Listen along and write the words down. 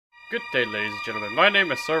Good day, ladies and gentlemen. My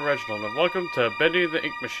name is Sir Reginald, and welcome to Bendy the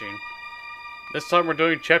Ink Machine. This time we're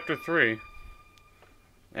doing Chapter 3.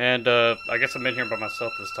 And, I guess I'm in here by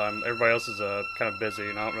myself this time. Everybody else is, kind of busy,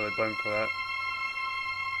 and I don't really blame them for that.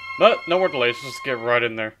 But, no more delays, let's just get right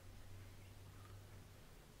in there.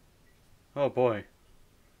 Oh boy.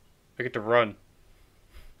 I get to run.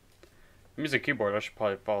 I'm using a keyboard, I should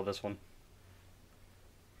probably follow this one.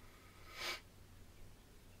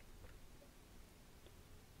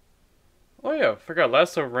 Oh yeah, I forgot,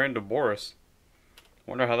 last time I ran into Boris.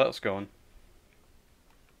 Wonder how that's going.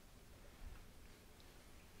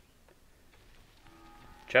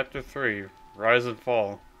 Chapter 3, Rise and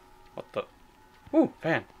Fall. What the? Ooh,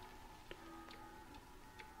 fan.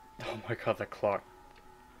 Oh my god, that clock.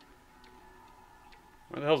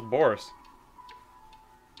 Where the hell's Boris?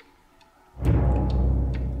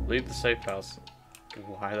 Leave the safe house.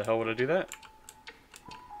 Why the hell would I do that?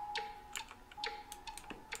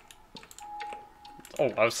 Oh,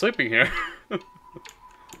 I was sleeping here. Oh,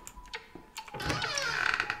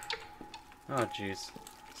 jeez.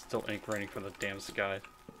 Still ink raining from the damn sky.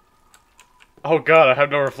 Oh god, I have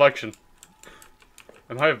no reflection.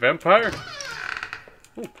 Am I a vampire?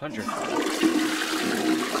 Ooh, plunger.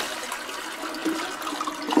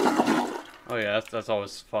 Oh yeah, that's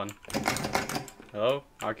always fun. Hello?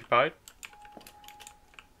 Occupied?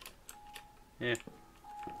 Yeah.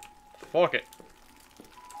 Fuck it.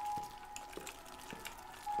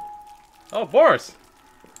 Oh, Boris!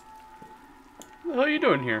 What the hell are you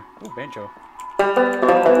doing here? Oh, banjo.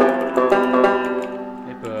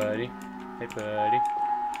 Hey, buddy. Hey, buddy.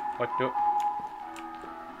 What do?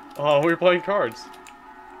 Oh, we were playing cards.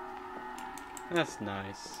 That's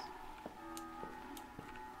nice.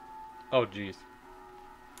 Oh, jeez.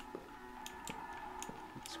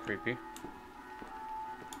 That's creepy.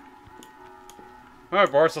 Alright,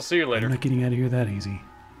 Boris, I'll see you later. I'm not getting out of here that easy.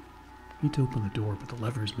 I need to open the door, but the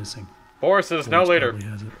lever's missing. Boris says now later.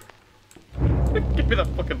 Has it. Give me that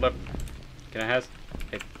fucking lever. Can I have?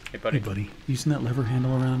 Hey, buddy. Hey, buddy. Using that lever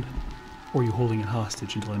handle around? Or are you holding it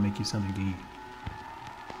hostage until I make you something to eat?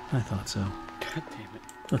 I thought so. God damn it.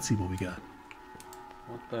 Let's see what we got.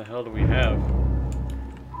 What the hell do we have?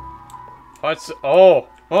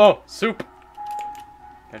 Oh, soup.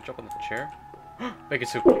 Can I jump on the chair? Make it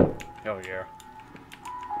soup. Oh, yeah.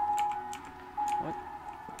 What?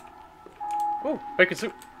 Oh, bacon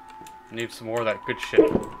soup. I need some more of that good shit.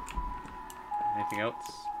 Anything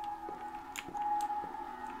else?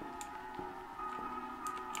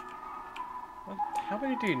 What? How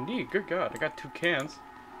many do you need? Good God, I got 2 cans.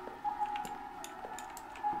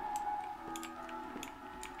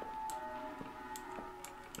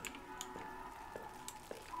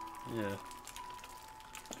 Yeah.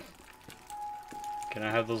 Can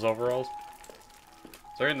I have those overalls?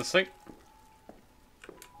 Is there in the sink?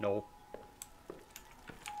 No.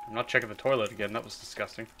 I'm not checking the toilet again, that was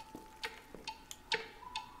disgusting.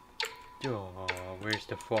 Oh, where's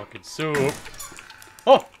the fucking soup?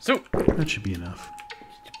 Oh, soup! That should be enough.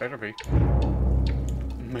 It better be.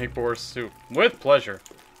 Make Boris soup. With pleasure.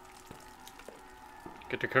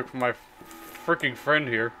 Get to cook for my freaking friend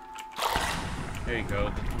here. There you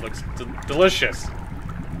go. It looks delicious.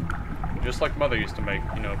 Just like Mother used to make,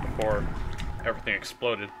 you know, before everything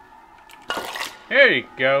exploded. There you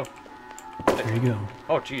go. There you go.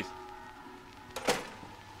 Oh, jeez.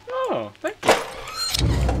 Oh, thank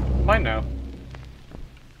you. Mine now.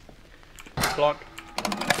 Block.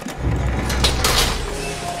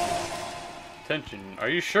 Attention. Are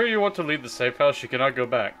you sure you want to leave the safe house? You cannot go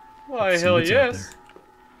back. Why, hell yes.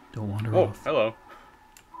 Don't wander Oh, off. hello.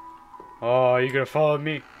 Oh, are you gonna follow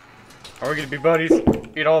me? Are we gonna be buddies?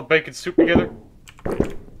 Eat all bacon soup together? Where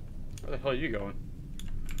the hell are you going?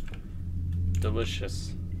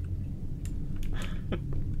 Delicious.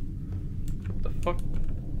 What the fuck?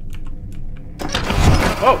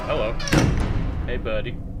 Oh, hello. Hey,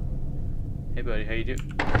 buddy. Hey, buddy, how you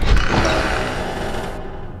doing?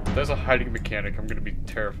 If there's a hiding mechanic, I'm gonna be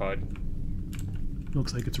terrified.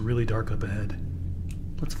 Looks like it's really dark up ahead.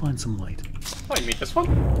 Let's find some light. Oh, you meet this one?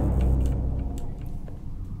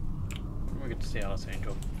 We get to see Alice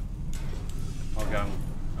Angel. Oh god,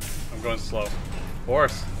 I'm going slow.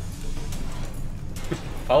 Boris!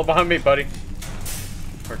 Follow behind me, buddy.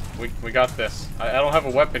 We got this. I don't have a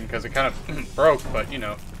weapon because it kind of broke, but you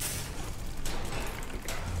know.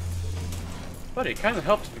 Buddy, it kind of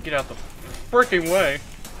helps to get out the freaking way.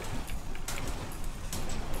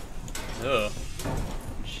 Ugh.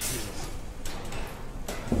 Jesus.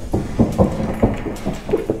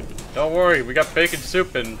 Don't worry, we got bacon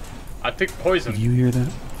soup and I think poison. Did you hear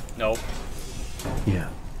that? No. Yeah,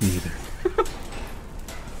 me either.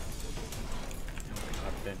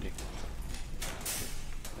 Bendy. empty.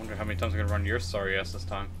 Wonder how many times I'm gonna run your sorry ass this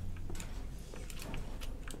time.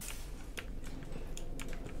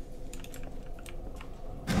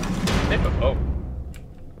 Hey, oh.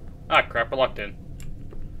 Ah, crap, we're locked in.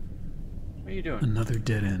 What are you doing? Another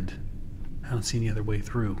dead end. I don't see any other way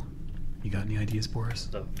through. You got any ideas, Boris?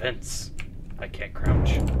 The vents. I can't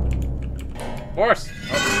crouch. Boris!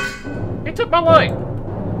 Oh. He took my light!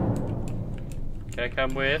 Can I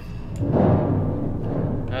come with?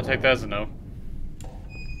 I'll take that as a no.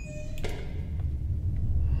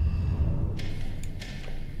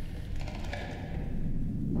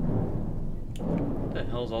 What the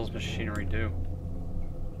hell does all this machinery do?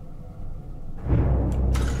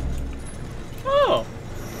 Oh!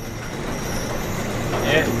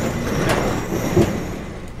 Yeah.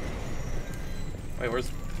 Wait,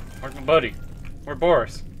 where's my buddy? Where's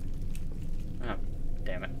Boris? Oh,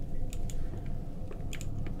 damn it.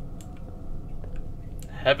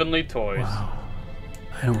 Heavenly Toys. Wow.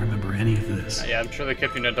 I don't remember any of this. Yeah, I'm sure they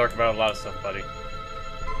kept you in the dark about a lot of stuff, buddy.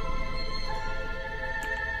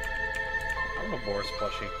 I'm a Boris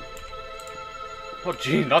plushie. Oh,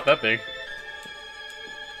 gee, not that big.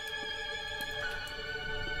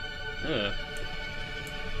 Ugh.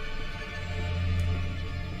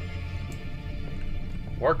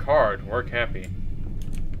 Work hard, work happy.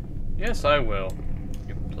 Yes, I will.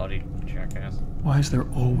 You bloody jackass. Why is there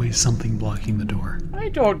always something blocking the door? I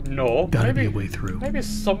don't know. Gotta be a way through. Maybe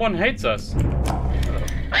someone hates us.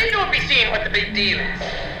 I don't be seeing what the big deal is.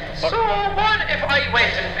 So what if I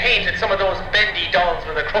went and painted some of those Bendy dolls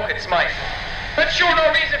with a crooked smile? That's sure no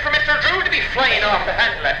reason for Mr. Drew to be flying off the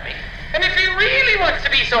handle at me. And if he really wants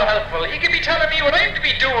to be so helpful, he could be telling me what I'm to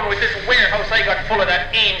be doing with this warehouse I got full of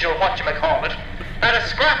that angel whatchamacallit. And a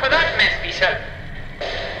scrap of that mess be selling.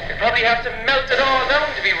 You'd probably have to melt it all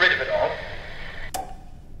down to be rid of it all.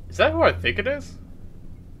 Is that who I think it is?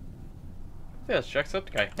 Yeah, it's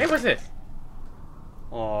Jacksepticeye. Hey, what's this?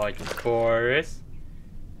 Oh, it's Boris.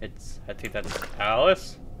 I think that's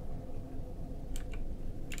Alice.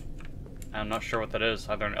 I'm not sure what that is.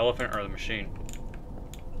 Either an elephant or the machine.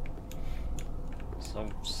 So,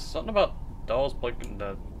 something about dolls plugging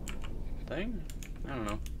the thing? I don't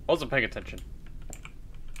know. I wasn't paying attention.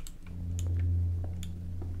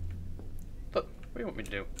 But, what do you want me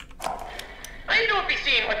to do? I don't be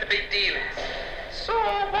seeing what the big deal is. So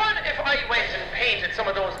what if I went and painted some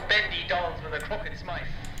of those Bendy dolls with a crooked smile?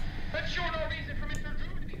 That's sure no reason for Mr.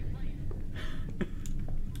 Drew to be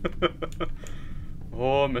flying.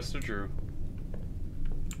 Oh, Mr. Drew.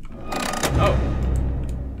 Oh.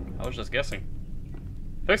 I was just guessing.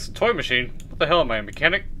 Fix the toy machine? What the hell am I, a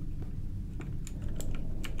mechanic?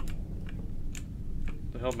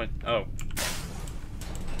 What the hell am I? Oh.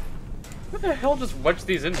 What the hell just wedged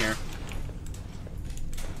these in here?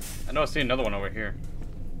 I know I see another one over here.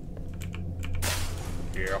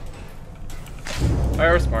 Yeah.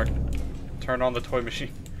 Fire smart. Turn on the toy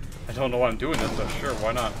machine. I don't know why I'm doing this, but sure,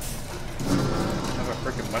 why not? I have a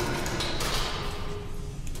freaking weapon.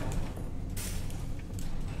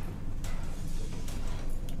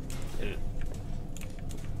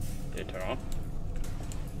 Did it turn on?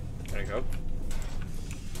 There you go.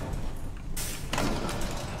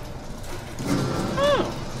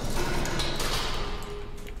 Oh!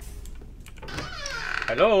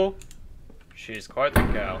 Hello? She's quite the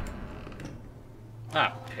gal.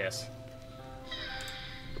 Ah, piss.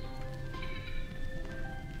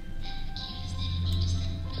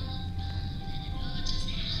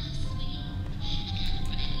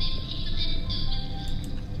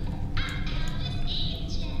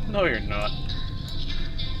 No, you're not.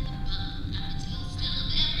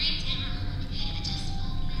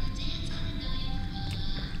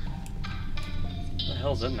 What the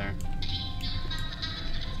hell's in there?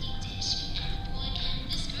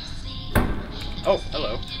 Oh,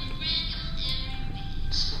 hello.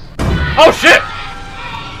 Oh, shit!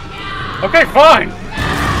 Okay, fine!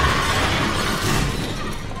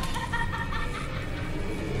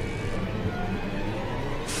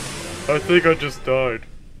 I think I just died.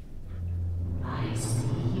 I see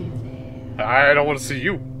you there. I don't want to see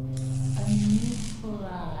you. A new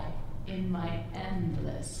fly in my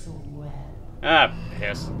endless web. Ah,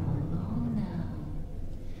 piss. Oh no.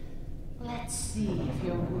 Let's see if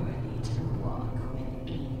you're worthy to walk with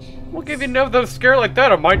angels. We'll give you another scare like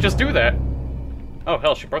that, I might just do that. Oh,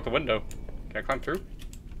 hell, she broke the window. Can I climb through?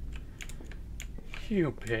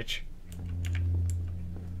 You bitch.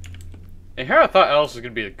 And here I thought Alice was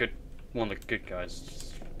gonna be one of the good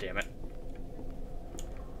guys. Damn it.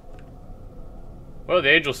 Well, the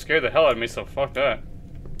angel scared the hell out of me, so fuck that.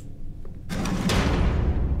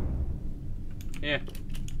 Yeah.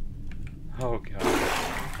 Oh god.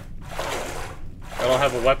 I don't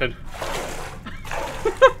have a weapon.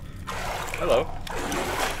 Hello.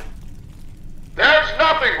 There's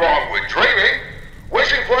nothing wrong with dreaming.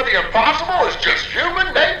 Wishing for the impossible is just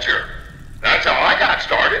human nature. That's how I got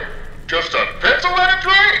started. Just a pencil and a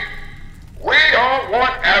dream. We all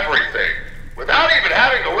want everything, without even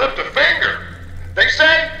having to lift a finger. They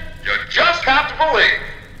say, you just have to believe.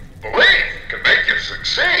 Belief can make you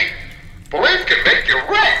succeed. Belief can make you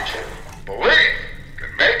rich. Belief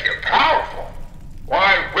can make you powerful.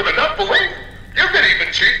 Why, with enough belief, you can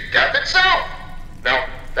even cheat death itself. Now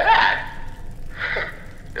that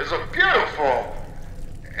is a beautiful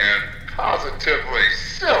and positively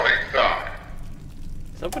silly thought.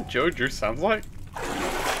 Is that what Joe Drew sounds like?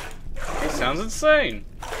 He sounds insane.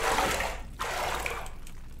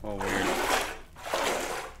 Oh, weird.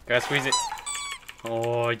 Gotta squeeze it.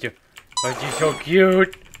 Oh, you're so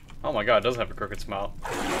cute. Oh my god, it does have a crooked smile.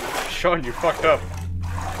 Sean, you fucked up.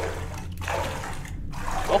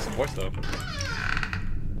 Awesome voice though.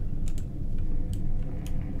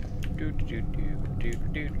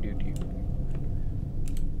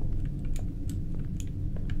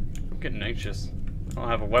 I'm getting anxious. I don't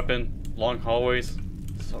have a weapon. Long hallways.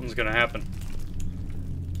 Something's gonna happen.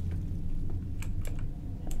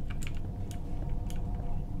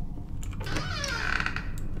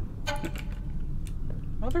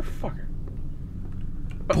 Motherfucker.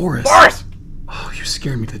 Boris! Boris! Oh, you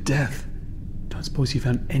scared me to death. Don't suppose you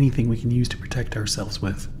found anything we can use to protect ourselves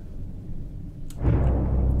with.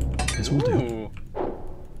 This will do.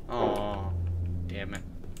 Oh, damn it.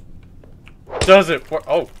 Does it work?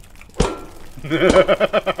 Oh.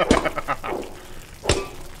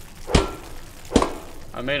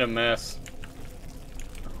 I made a mess.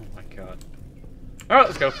 Oh my god. Alright,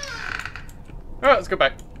 let's go. Alright, let's go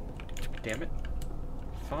back. Damn it.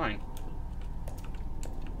 Fine.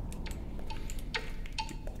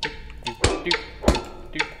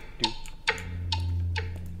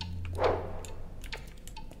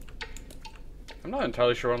 I'm not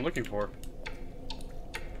entirely sure what I'm looking for.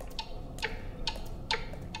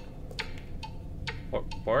 What,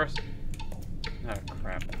 Boris? Ah,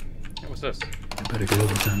 crap. Hey, what's this? I better get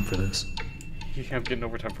overtime for this. Yeah, I'm getting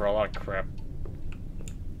overtime for a lot of crap.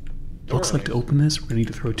 Looks like to open this, we're gonna need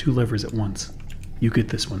to throw 2 levers at once. You get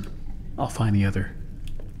this one. I'll find the other.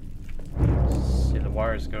 See, the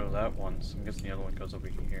wires go to that one, so I'm guessing the other one goes over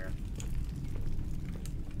here.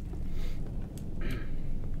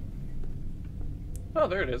 Oh,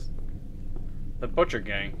 there it is. The Butcher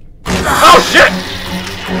Gang. Oh, shit!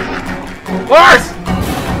 Lars!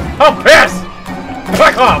 Oh, piss!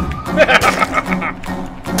 Fuck off!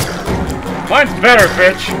 Mine's better,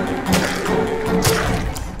 bitch!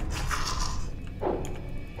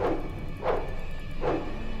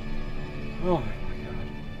 Oh my god.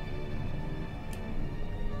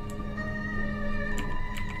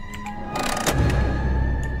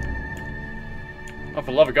 Oh, for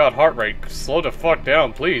the love of God, heart rate, slow the fuck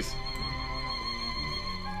down, please.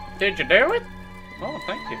 Did you do it? Oh,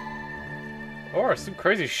 thank you. Or some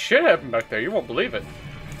crazy shit happened back there, you won't believe it.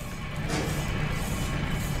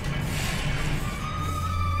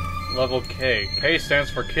 Level K. K stands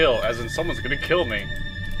for kill, as in someone's gonna kill me.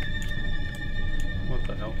 What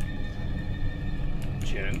the hell?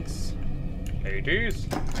 Gents. Ladies.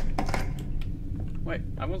 Wait,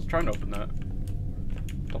 I was trying to open that.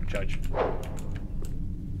 Don't judge.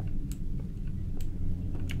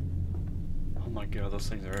 Oh my god, those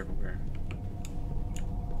things are everywhere.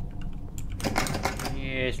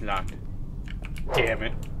 Yeah, it's locked. Damn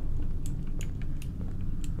it.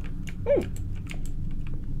 Ooh.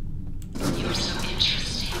 You're so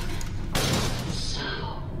interesting. So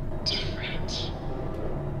different.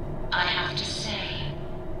 I have to say,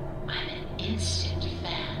 I'm an instant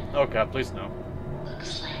fan. Oh god, please no.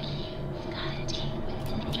 Looks like you've got a date with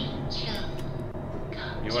an angel.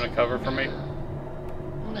 You want to cover for me?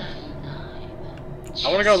 Level 9. I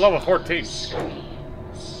want to go level 14.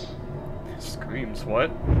 Screams. Screams, what?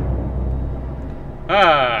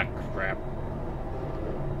 Ah, crap.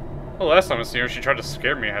 Well, last time I seen her, she tried to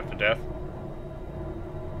scare me half to death.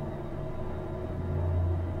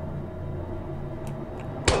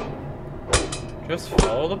 Just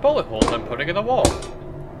follow the bullet holes I'm putting in the wall.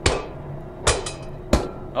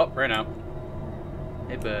 Oh, ran out.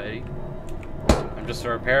 Hey, buddy. I'm just a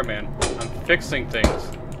repairman. I'm fixing things.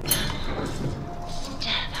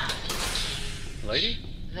 Step out. Lady?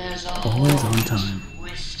 There's a Always whole on time.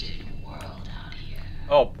 twisted world out here.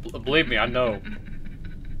 Oh, believe me, I know.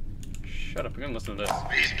 Shut up, I'm gonna listen to this.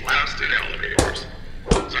 These blasted elevators.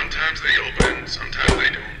 Sometimes they open, sometimes they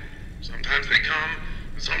don't. Sometimes they come,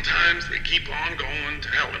 and sometimes they keep on going to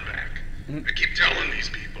hell and back. I keep telling these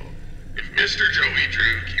people, if Mr. Joey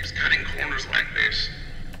Drew keeps cutting corners like this,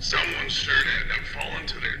 someone's sure to end up falling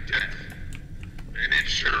to their death. And it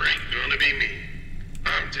sure ain't gonna be me.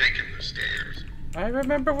 I'm taking the stairs. I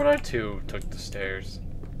remember when I too took the stairs.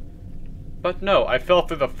 But no, I fell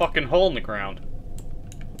through the fucking hole in the ground.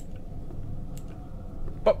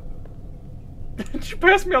 But did you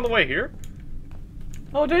pass me on the way here?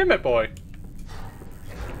 Oh damn it, boy.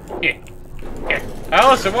 Yeah. Yeah.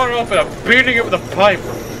 Alice, I want to open up beating it with a pipe.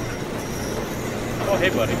 Oh hey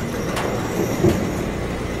buddy.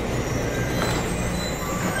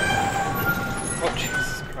 Oh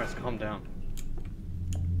Jesus Christ, calm down.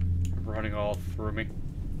 You're running all through me.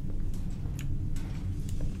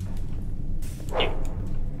 Yeah.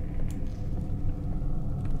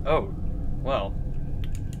 Oh, well.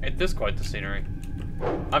 Ain't this quite the scenery?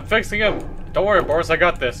 I'm fixing him! Don't worry, Boris, I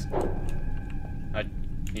got this.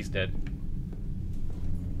 He's dead.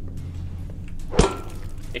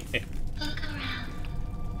 Look around.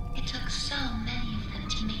 It took so many of them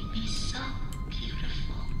to make me so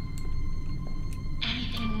beautiful.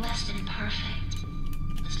 Anything less than perfect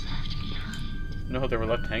was left behind. No, they were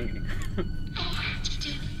left hanging. I had to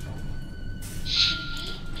do it. She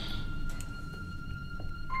made me.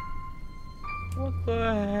 What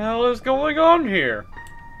the hell is going on here?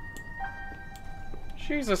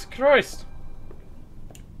 Jesus Christ.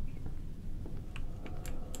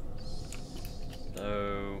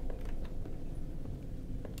 So...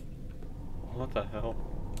 what the hell?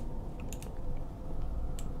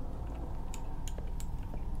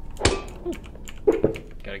 Ooh.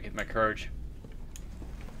 Gotta get my courage.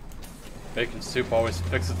 Bacon soup always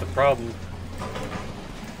fixes the problem.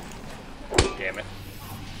 Damn it.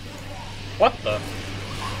 What the?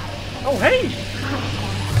 Oh, hey!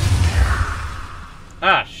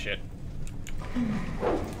 Ah, shit.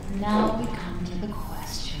 Now we come to the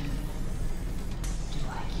question. Do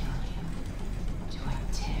I kill you? Do I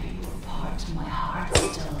tear you apart to my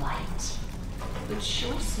heart's delight? The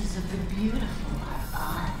choices of the beautiful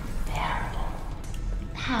are unbearable.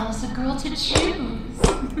 How's a girl to choose?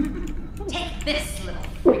 Take this little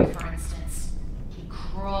freak, for instance. He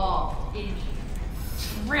crawled in here,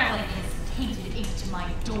 trailing his tainted ink to my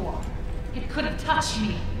door. It could have touched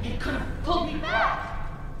me. It could have pulled me back.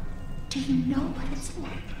 Do you know what it's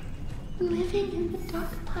like? Living in the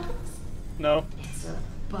dark puddles? No. It's a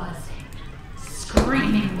buzzing,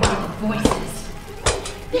 screaming world of voices.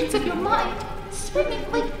 Bits of your mind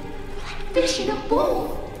swimming like fish in a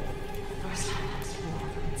bowl. The first time I swore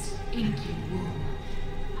from its inky womb,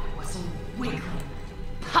 I was a wiggling,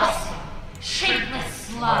 pussing, shapeless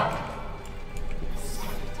slug. The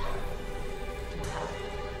second time,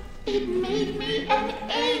 it made me an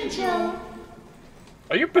angel.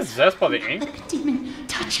 Are you possessed by the ink? Let the demon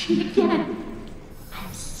touch me again.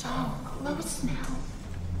 I'm so close now.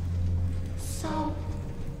 So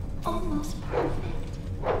almost perfect.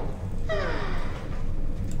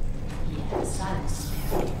 Yes, I will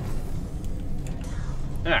spare you.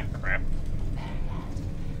 Ah, crap. Better yet,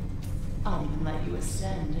 I'll even let you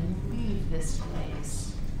ascend and leave this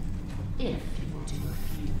place. If you will do a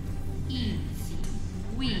few easy,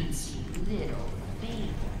 weensy little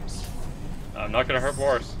favors for me. I'm not gonna hurt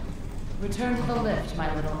Boris. Return to the lift,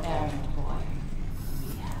 my little errand boy.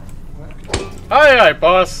 We have work to do. Aye, aye,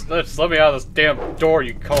 boss. Just let me out of this damn door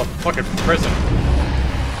you call a fucking prison.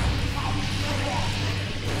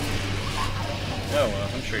 Oh well,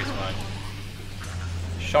 I'm sure he's fine.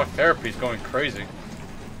 Shock therapy's going crazy.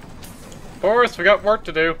 Boris, we got work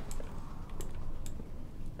to do.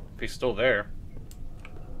 If he's still there.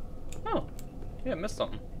 Oh, yeah, I missed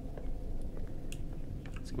something.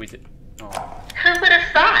 Squeeze it. Oh. Who would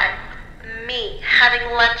have thought? Me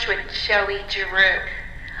having lunch with Joey Drew.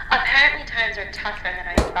 Apparently times are tougher than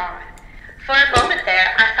I thought. For a moment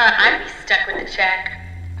there, I thought I'd be stuck with the chick.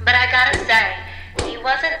 But I gotta say, he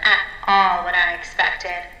wasn't at all what I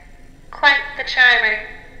expected. Quite the charmer.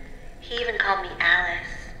 He even called me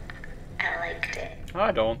Alice. I liked it.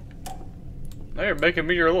 I don't. Now you're making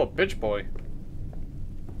me your little bitch boy.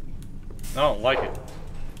 I don't like it.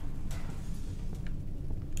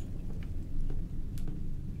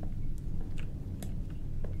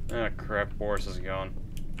 Ah, crap, Boris is gone.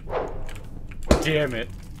 Damn it.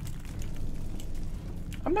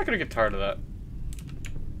 I'm not gonna get tired of that.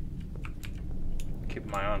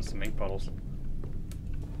 Keeping my eye on some ink puddles.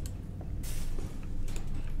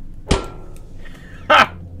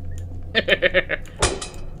 Ha! I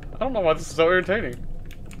don't know why this is so irritating.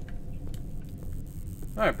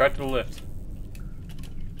 Alright, back to the lift.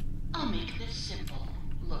 I'll make this simple.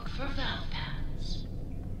 Look for valve pads.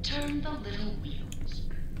 Turn the little wheels.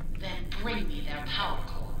 Then bring me their power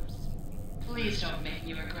cores. Please don't make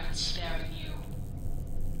me regret sparing you.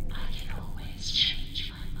 I can always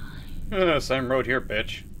change my mind. Same road here,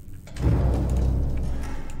 bitch.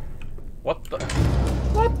 What the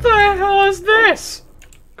hell is this?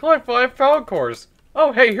 Collect 5 power cores.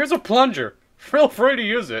 Oh, hey, here's a plunger. Feel free to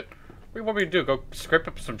use it. What do you want me to do? Go scrape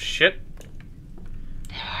up some shit?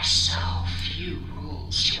 There are so few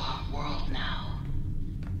rules to our world now.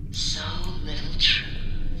 So little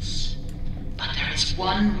truths. But there is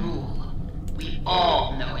one rule we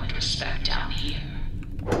all know and respect down here.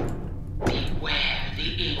 Beware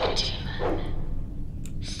the ink demon.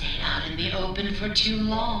 Stay out in the open for too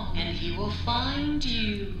long and he will find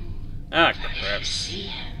you. Ah, But if crap. you see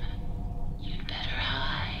him, you'd better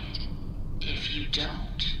hide. If you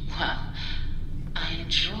don't, well, I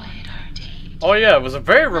enjoyed our date. Oh yeah, it was a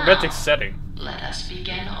very romantic Now, setting. let us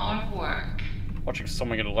begin our work. Watching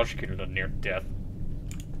someone get electrocuted to near death.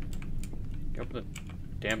 You open the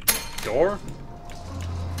damn door?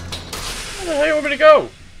 Where the hell you want me to go?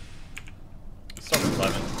 Start with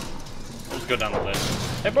Lemon. Let's go down the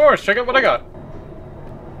list. Hey Boris, check out what I got.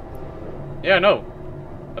 Yeah, I know.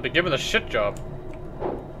 I've been given the shit job.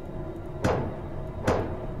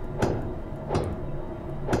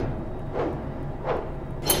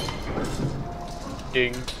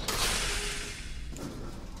 Ding.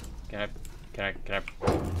 Can I?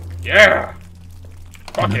 Yeah!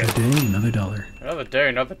 Fuck Another it. day, another dollar. Another day,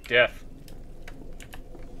 another death.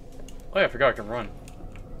 Oh yeah, I forgot I can run.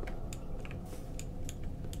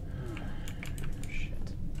 Shit.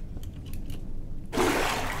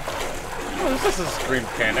 Oh, this is a screen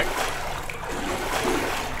mechanic.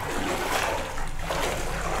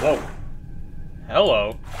 Whoa.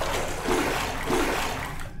 Hello.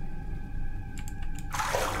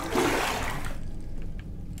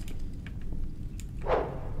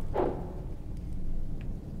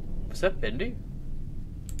 Was that Bendy?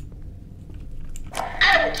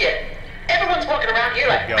 I don't get it. Everyone's walking around here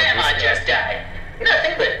like Yo, Grandma this guy. just died.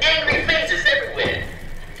 Nothing but angry faces everywhere.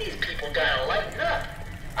 These people gotta lighten up.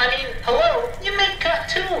 I mean, hello, you make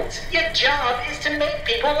cartoons. Your job is to make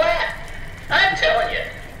people laugh. I'm telling you,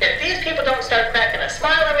 if these people don't start cracking a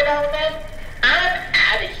smile every now and then, I'm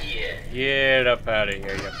out of here. Get up out of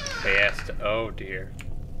here, you bastard. Oh dear.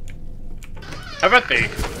 How about the...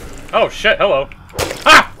 Oh shit, hello.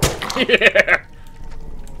 Ha! Yeah!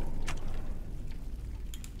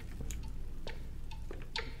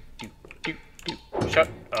 Shut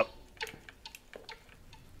up.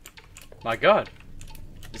 My god.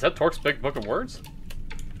 Is that Torque's big book of words?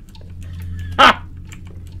 Ha!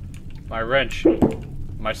 My wrench.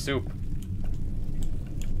 My soup.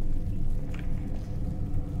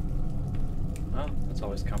 Well, that's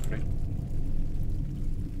always comforting.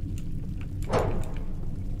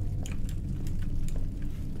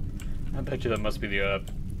 I bet you that must be the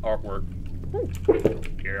artwork.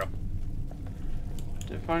 Yeah.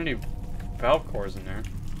 Didn't find any valve cores in there.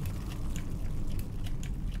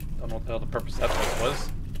 Don't know what the hell the purpose of that place was.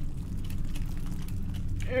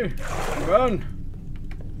 Run!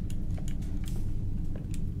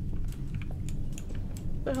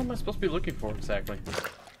 What the hell am I supposed to be looking for exactly?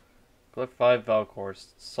 Collect 5 valve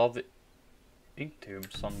cores. Solve the ink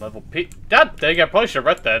tubes on level P. God dang, I probably should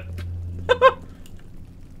have read that.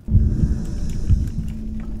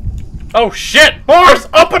 Oh shit! Boris!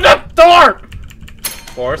 Open the door!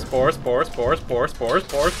 Boris,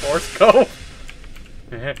 go!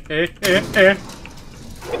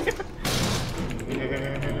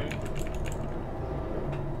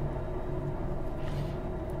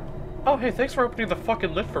 Oh, hey, thanks for opening the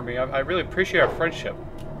fucking lid for me. I really appreciate our friendship.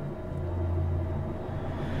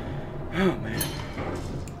 Oh, man.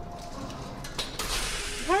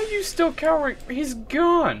 Why are you still cowering? He's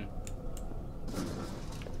gone.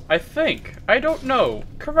 I think. I don't know.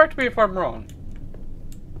 Correct me if I'm wrong.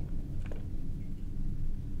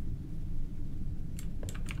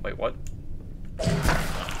 Wait, what?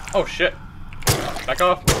 Oh, shit. Back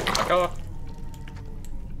off. Back off.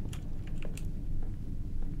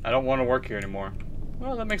 I don't want to work here anymore.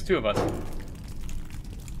 Well, that makes 2 of us.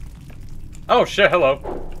 Oh, shit. Hello.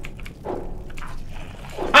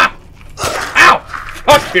 Ah! Ow!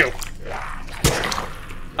 Fuck you!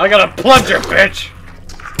 I got a plunger, bitch!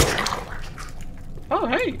 Oh,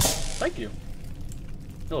 hey! Thank you.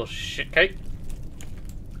 Little shit cake.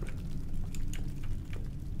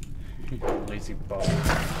 Lazy bum.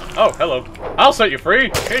 Oh, hello. I'll set you free.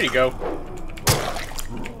 Here you go.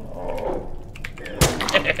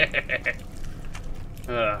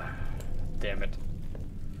 Damn it.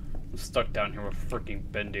 I'm stuck down here with freaking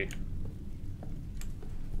Bendy.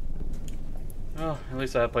 Well, at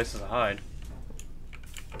least I have places to hide.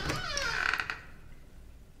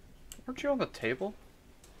 Weren't you on the table?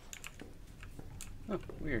 Oh,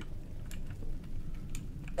 weird.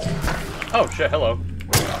 Oh shit, hello.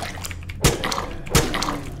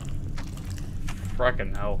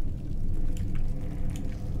 Frickin' hell.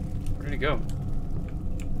 Where did he go?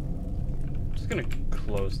 I'm just gonna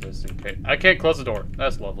close this in case. I can't close the door.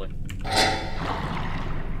 That's lovely. I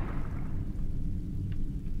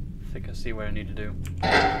think I see what I need to do.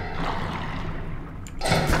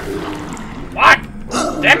 What?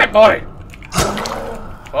 Damn it, boy!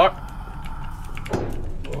 Fuck.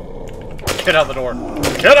 Get out the door.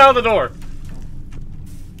 Get out the door!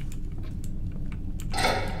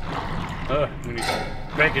 We need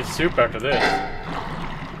bacon soup after this.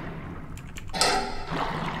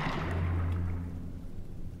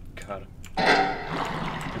 God.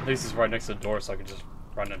 At least it's right next to the door so I can just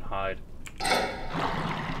run and hide.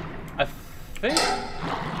 I think...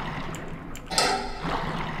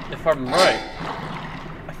 if I'm right,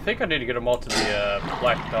 I think I need to get them all to the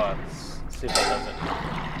black dots. Let's see if that does it.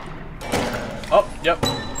 Oh, yep.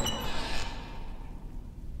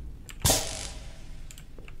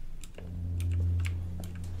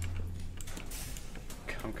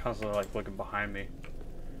 I'm constantly like looking behind me.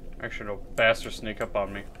 Actually, no bastard sneak up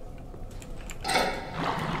on me.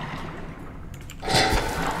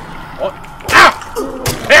 What? Ah!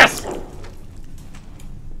 Piss!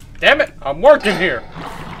 Damn it! I'm working here.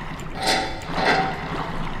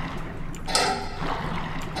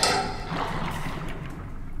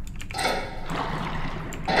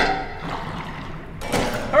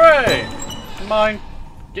 Hooray! Mine.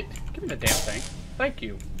 Give me the damn thing. Thank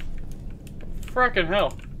you. Frickin'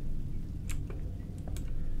 hell.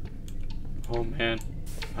 Oh man,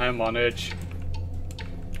 I am on edge.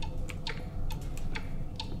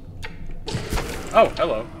 Oh,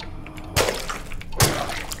 hello.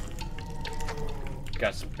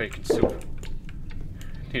 Got some bacon soup.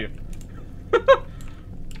 Need it. I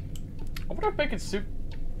wonder if bacon soup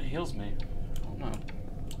heals me. I don't know.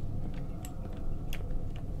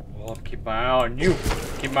 Well, keep my eye on you.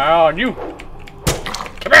 Keep my eye on you.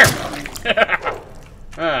 Come here!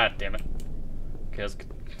 Ah, damn it. Okay, let's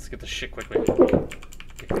get this shit quickly.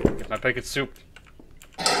 Get my bacon soup.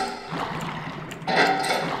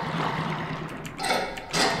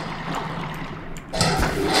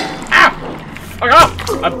 Ah! Fuck off!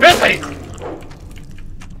 I'm busy!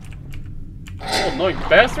 Oh, annoying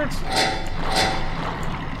bastards!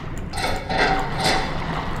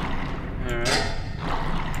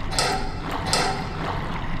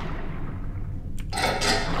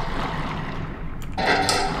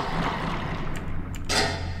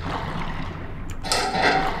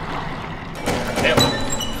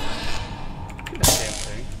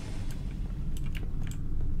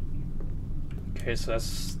 Okay, so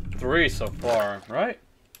that's 3 so far, right?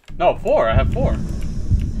 No, 4. I have 4.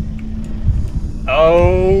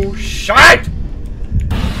 Oh, shit!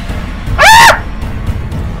 Ah!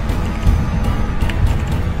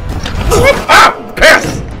 Ah!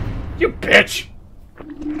 Piss! You bitch!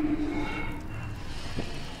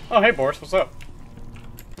 Oh, hey, Boris, what's up?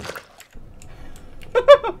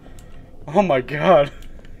 Oh my god.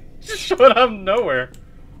 Just showed out of nowhere.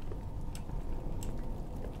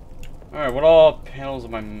 Alright, what all panels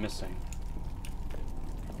am I missing?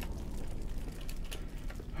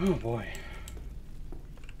 Oh boy.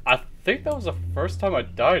 I think that was the first time I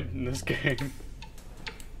died in this game.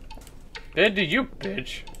 Bendy, you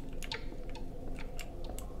bitch.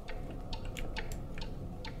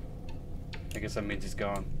 I guess that means he's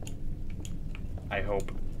gone. I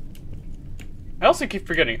hope. I also keep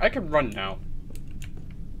forgetting, I can run now.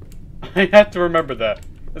 I have to remember that.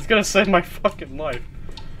 It's gonna save my fucking life.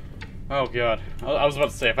 Oh god. I was about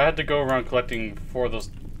to say, if I had to go around collecting 4 of those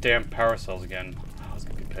damn power cells again, I was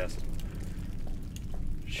gonna be pissed.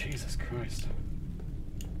 Jesus Christ.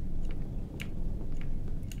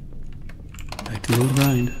 Back to the old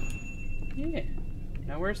grind. Yeah.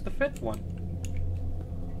 Now where's the 5th one?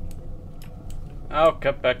 I'll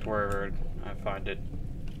cut back to wherever I find it.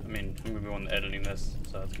 I mean, I'm gonna be one editing this,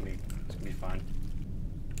 so it's gonna be fine.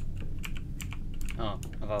 Oh,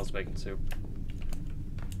 I thought it was bacon soup.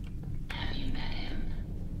 Have you met him?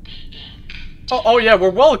 The ink. Oh yeah, we're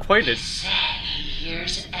well acquainted. Say he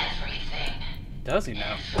hears everything. Does he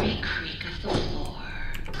now? Every creak of the floor,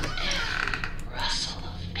 every rustle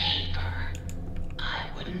of paper. I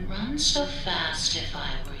wouldn't run so fast if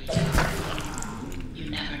I were you. You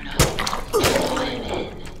never know who I'm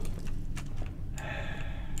in.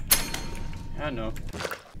 I know.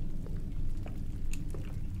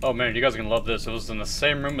 Oh man, you guys are gonna love this. It was in the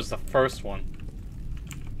same room as the first one.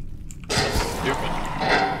 That's stupid.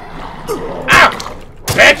 Ah!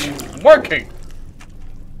 Bitch! I'm working!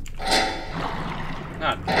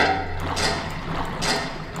 Ah.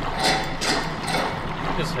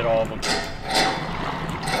 Just hit all of them.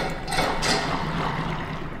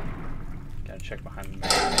 Gotta check behind the mirror.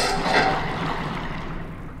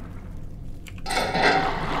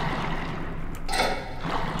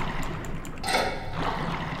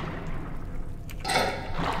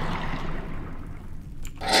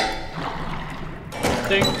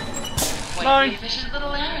 Ding. Quite 9. the efficient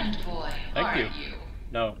little errand boy, Thank aren't you. you?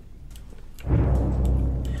 No.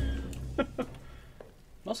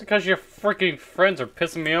 Mostly because your freaking friends are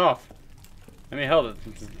pissing me off. I mean, hell,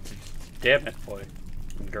 damn it, boy.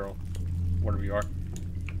 Girl. Whatever you are.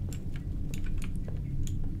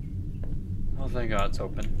 Oh, thank God it's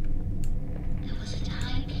open. There was a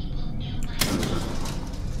time people knew my name.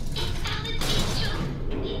 It's Alexandra.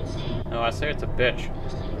 They'd say No, I say it's a bitch. it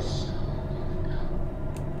was like so long ago.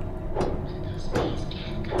 But those days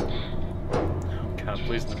can't come back. Oh, God,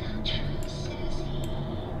 please no. Come true, Susie.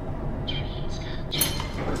 Dreams come true.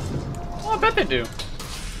 Oh, I bet they do.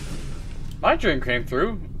 My dream came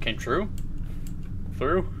true.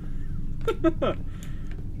 Through?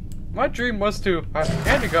 My dream was to, I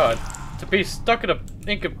hand to God, to be stuck in a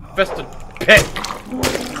ink-infested pit.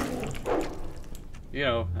 You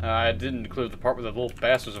know, I didn't include the part where the little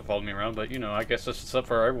bastards are following me around, but you know, I guess that's just up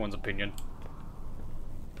for everyone's opinion.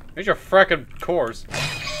 Here's your fracking cores.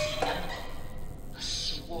 The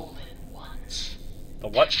swollen ones. The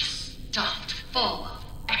what? Just stuffed full of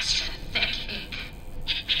extra thick ink.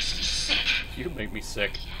 It makes me sick. You make me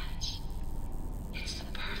sick. Yet, it's the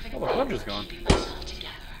perfect Oh, the way plunger's for gone. keeping myself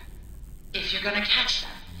together. If you're gonna catch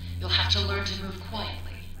them, you'll have to learn to move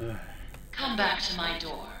quietly. Come back to my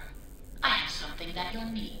door. I have something that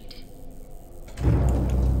you'll need.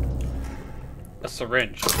 A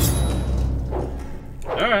syringe.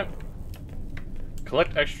 Alright.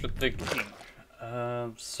 Collect extra thick ink.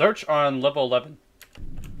 Search on level 11.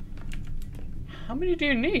 How many do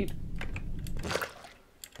you need?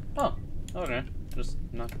 Oh, okay. Just,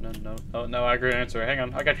 no. Oh, no, I agree answer. Hang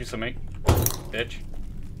on, I got you some ink. Bitch.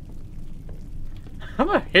 I'm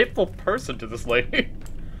a hateful person to this lady.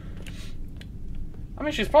 I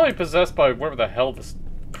mean, she's probably possessed by whatever the hell this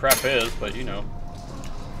crap is, but you know.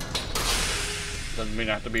 Doesn't mean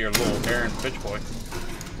I have to be your little errand bitch boy.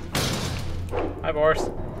 Hi, Boris.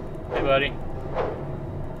 Hey, buddy.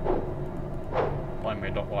 Blind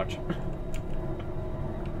man, don't watch.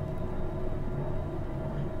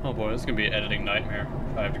 Oh boy, this is gonna be an editing nightmare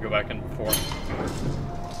if I have to go back and forth.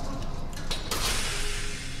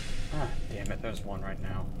 Ah, damn it, there's one right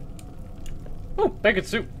now. Ooh, bacon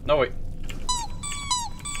soup! No, wait.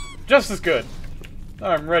 Just as good.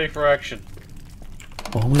 I'm ready for action.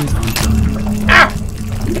 Always on time. Ah!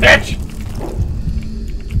 Bitch!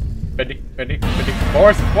 Bendy.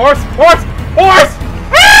 Boris!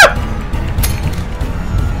 Ah!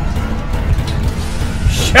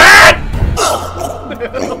 Shit!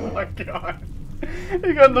 Oh my God.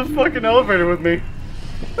 He got in the fucking elevator with me.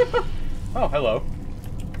 Oh, hello.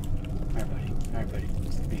 Alright, buddy.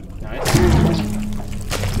 Be nice.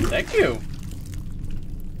 Thank you.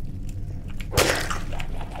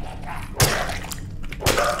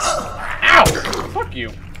 Ow! Fuck you.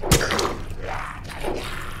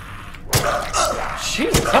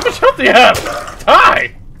 Jesus, how much health do you have?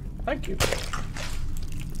 Die! Thank you.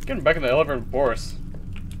 Getting back in the elevator with Boris.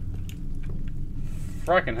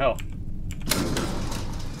 Frickin' hell.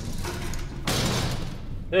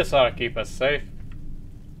 This ought to keep us safe.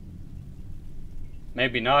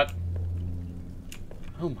 Maybe not.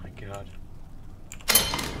 Oh my God.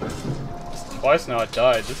 Twice now I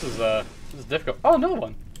died. This is difficult. Oh, another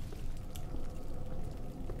one.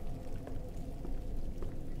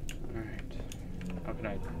 Alright. How can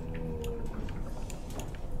I...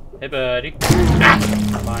 Hey, buddy. Ah!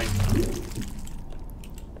 Mine.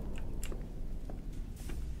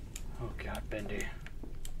 Oh God, Bendy.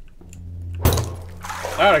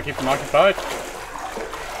 Alright, I keep them occupied.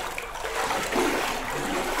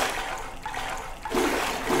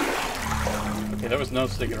 Okay, there was no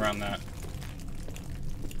sticking around that.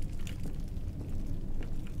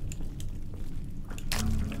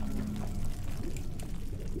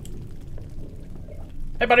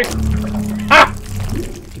 Hey, buddy! Ah!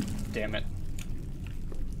 Damn it.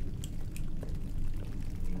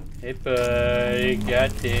 Hey, buddy.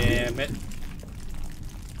 God damn it.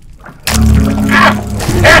 Ah!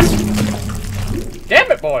 Yes!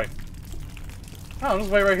 Damn it, boy! Oh, there's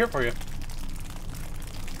a way right here for you.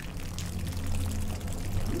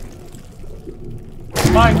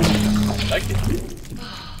 Fine. Thank you.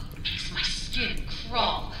 Makes my skin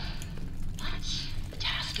crawl. But the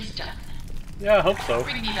task is done. Yeah, I hope so.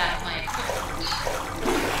 Bring me back my equipment.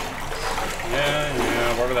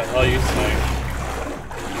 Yeah, whatever the hell you say.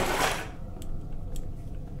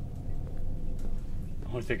 The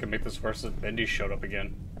only thing that can make this worse is Bendy showed up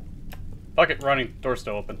again. Fuck it, running. Door's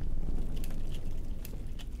still open.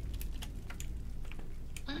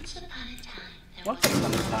 Once upon a time, there Once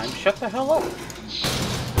upon a time, shut the hell up.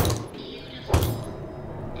 was beautiful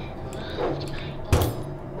and loved by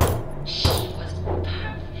all. She was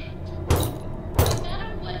perfect. No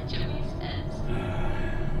matter what Joey says.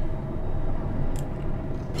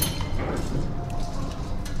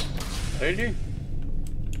 Lady?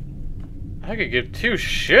 I could give two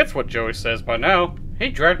shits what Joey says by now. He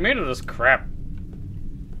dragged me into this crap.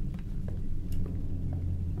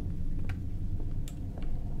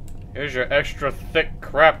 Here's your extra thick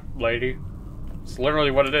crap, lady. It's literally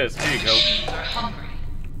what it is. Here you go. Machines are hungry.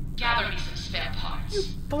 Gather me some spare parts.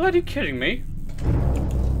 Bloody kidding me?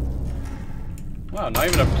 Wow, not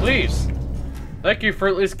even a please. Thank you for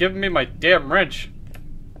at least giving me my damn wrench.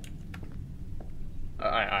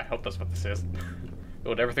 I hope that's what this is.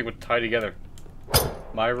 Everything would tie together.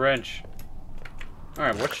 My wrench.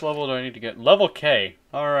 Alright, which level do I need to get? Level K.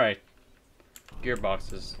 Alright.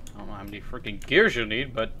 Gearboxes. I don't know how many freaking gears you'll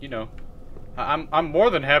need, but, you know. I'm more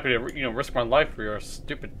than happy to, you know, risk my life for your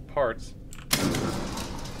stupid parts.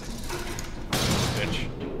 Bitch.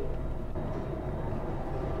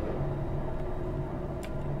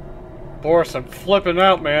 Boris, I'm flipping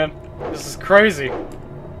out, man. This is crazy.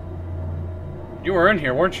 You were in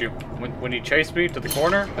here, weren't you? When he chased me to the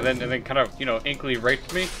corner, and then kind of, you know, inkly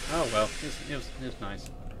raped me? Oh well, it was nice.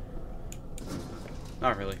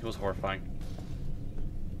 Not really, it was horrifying.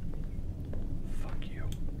 Fuck you.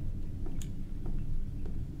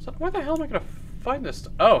 So where the hell am I gonna find this?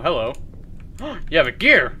 Oh, hello. You have a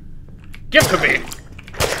gear! Give to me!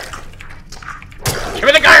 Give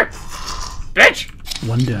me the gear! Bitch!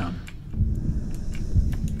 One down.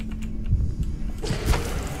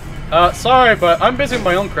 Sorry, but I'm busy with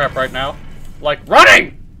my own crap right now. Like,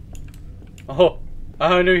 running! Oh,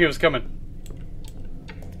 I knew he was coming.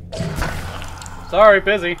 Sorry,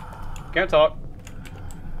 busy. Can't talk.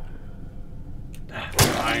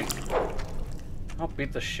 Fine. I'll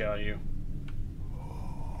beat the shit out of you.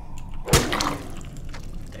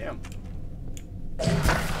 Damn.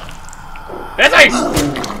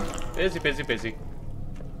 Busy! Busy.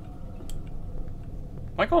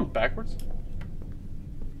 Am I going backwards?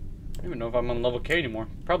 I don't even know if I'm on level K anymore.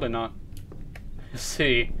 Probably not.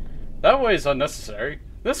 See, that way is unnecessary.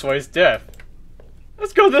 This way is death.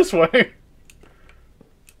 Let's go this way.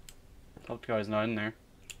 Hope the guy's not in there.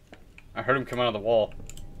 I heard him come out of the wall.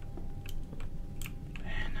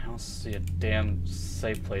 Man, I don't see a damn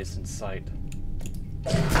safe place in sight.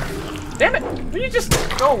 Damn it! Will you just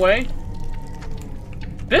go away?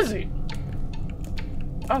 Busy.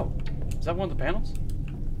 Oh, is that one of the panels?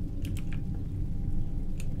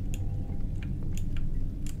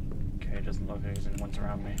 It doesn't look like there's anyone's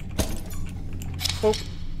around me. Boop.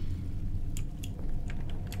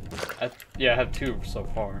 Yeah, I have two so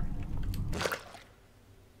far.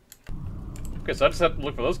 Okay, so I just have to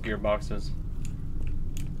look for those gearboxes.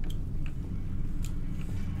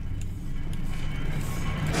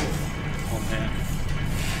 Oh man.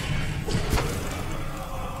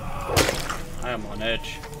 I am on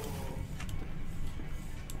edge.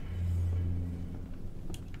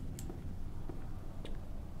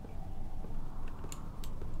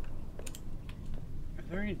 Are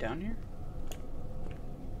there any down here?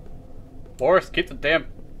 Boris, keep the damn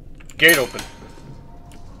gate open.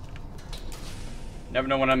 Never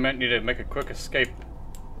know when I might need to make a quick escape.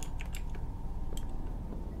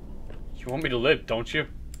 You want me to live, don't you?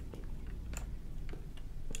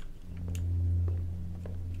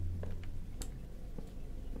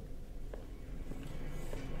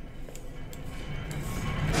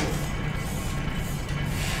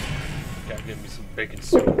 Gotta give me some bacon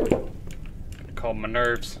soup. Calm my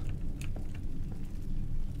nerves.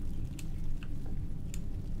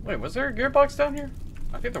 Wait, was there a gearbox down here?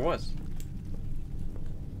 I think there was.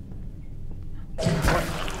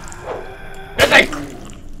 Busy!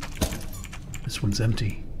 This one's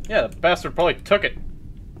empty. Yeah, the bastard probably took it.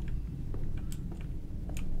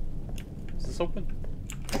 Is this open?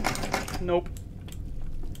 Nope.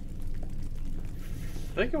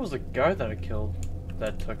 I think it was the guy that I killed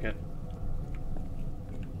that took it.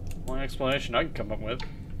 Only explanation I can come up with.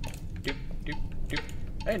 Doop, doop, doop.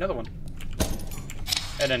 Hey, another one.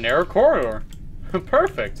 And a narrow corridor.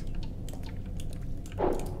 Perfect.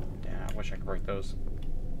 Yeah, I wish I could break those.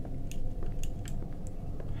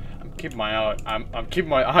 I'm keeping my eye. I'm keeping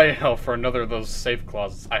my eye out for another of those safe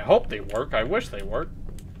closets. I hope they work. I wish they worked.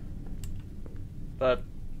 But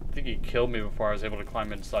I think he killed me before I was able to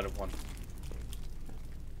climb inside of one.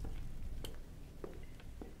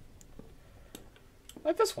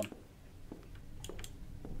 Like this one.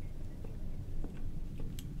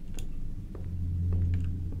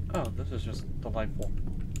 Oh, this is just delightful.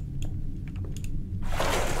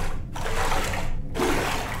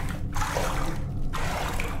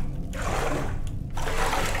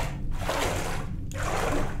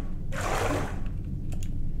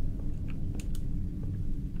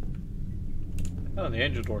 Oh, the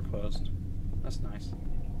angel door closed. That's nice.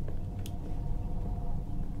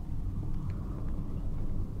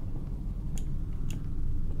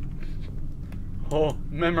 Oh,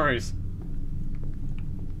 memories.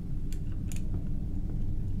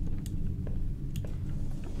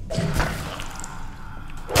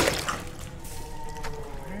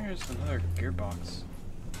 There's another gearbox.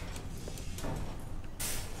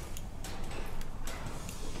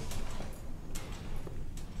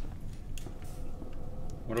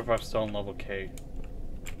 What if I'm still in level K?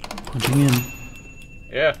 Punching in.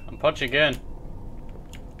 Yeah, I'm punching in.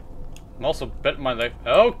 I'm also betting my life.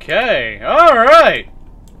 Okay, alright!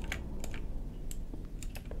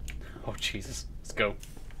 Oh, Jesus. Let's go.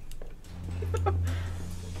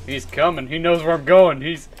 He's coming. He knows where I'm going.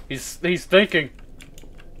 He's thinking.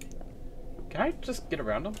 Can I just get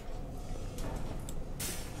around him?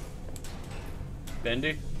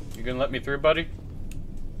 Bendy? You gonna let me through, buddy?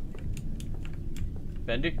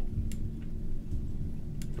 Bendy?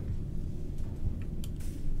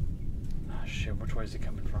 Ah, shit. Which way is he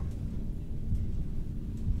coming from?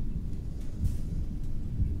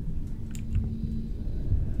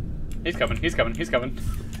 He's coming, he's coming, he's coming.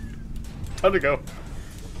 Time to go.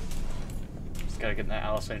 Just gotta get in that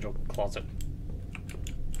Alice Angel closet.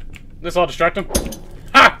 This all distract him.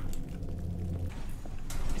 Ha!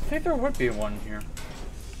 I think there would be one here.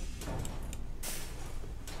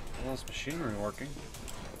 All this machinery working.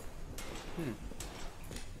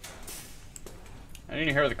 I need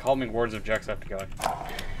to hear the calming words of Jacksepticeye.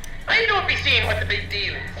 I don't be seeing what the big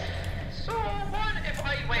deal is. So what if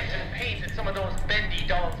I went and painted some of those bendy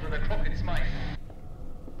dolls with a crooked smile?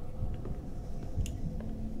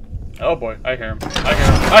 Oh boy, I hear him. I hear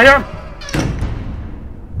him. I hear him!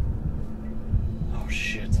 Oh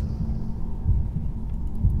shit.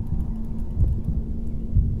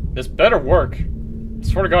 This better work. I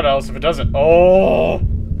swear to God, Alice, if it doesn't. Oh!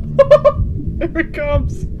 Here it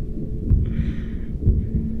comes!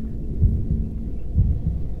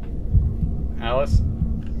 Alice?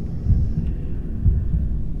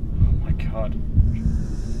 Oh my God.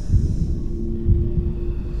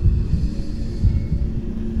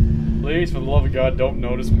 Please, for the love of God, don't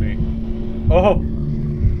notice me. Oh!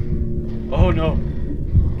 Oh no.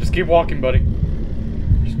 Just keep walking, buddy.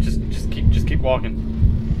 Just keep walking.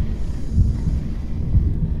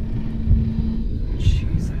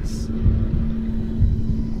 Jesus.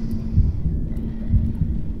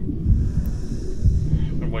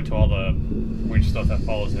 I'm gonna wait till all the weird stuff that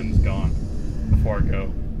follows him is gone before I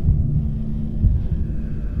go.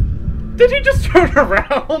 Did he just turn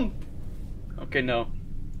around? Okay, no.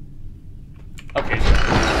 Okay. Oh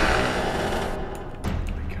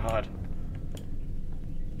my God.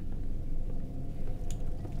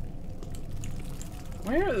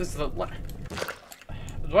 Where is the...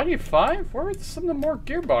 Do I need 5? Where are some of the more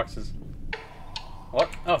gearboxes? What?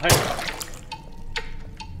 Oh, hey.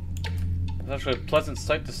 It's actually a pleasant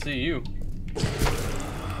sight to see you.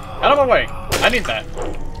 Out of my way! I need that.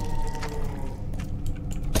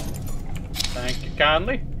 Thank you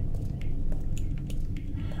kindly.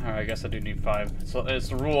 Alright, I guess I do need 5. So it's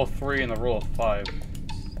the rule of 3 and the rule of 5.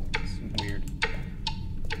 It's weird.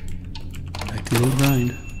 Back to the old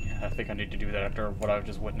grind. Yeah, I think I need to do that after what I've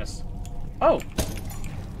just witnessed. Oh!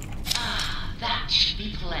 Ah, that should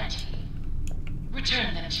be plenty.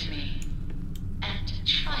 Return them to me. And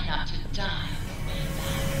try not to die on the way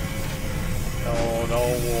back. Oh,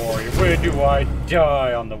 don't worry. Where do I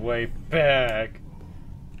die on the way back?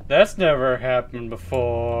 That's never happened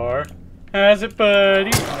before. Has it,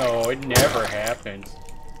 buddy? No, it never happens.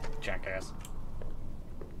 Jackass.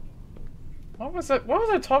 What was that? Why was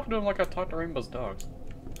I talking to him like I talked to Rainbow's dogs?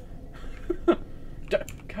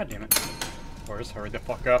 God damn it. Where's hurry the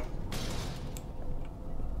fuck up?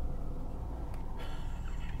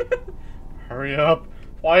 Hurry up.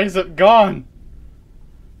 Why is it gone?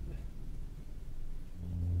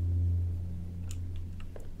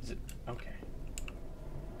 Is it? Okay.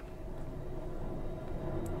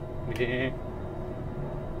 Yeah.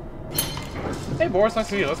 Hey Boris, nice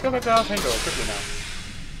to meet you. Let's go back to Alice Angel quickly now.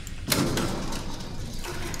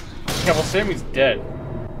 Yeah, well Sammy's dead.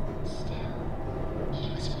 He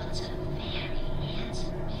was once a very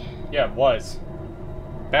handsome man. Yeah, it was.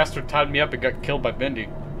 Bastard tied me up and got killed by Bendy.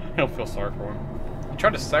 I don't feel sorry for him. He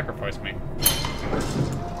tried to sacrifice me.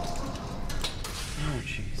 Oh,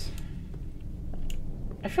 jeez.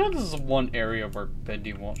 I feel like this is one area where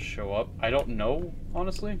Bendy won't show up. I don't know,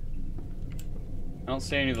 honestly. I don't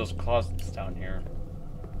see any of those closets down here.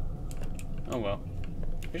 Oh well.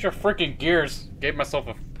 These are freaking gears. Gave myself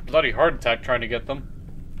a bloody heart attack trying to get them.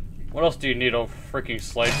 What else do you need, old freaking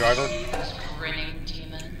slave driver? Those grinning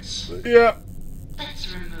demons. Yeah.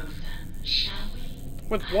 Let's remove them, shall we?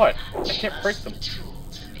 With what? I can't break them. Just a tool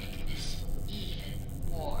to make this even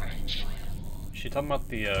more enjoyable. Is she talking about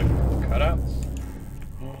the cutouts?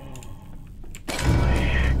 My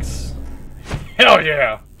axe. Hell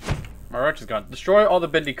yeah! My wrench is gone. Destroy all the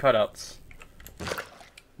Bendy cutouts.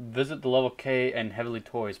 Visit the level K and Heavily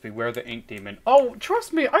Toys. Beware the ink demon. Oh,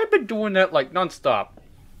 trust me, I've been doing that like non-stop.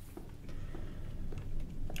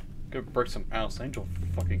 Go break some Alice Angel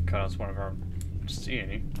fucking cutouts whenever I see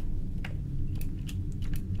any.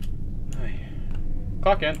 Hey.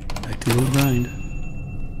 Clock in. Back to the old grind.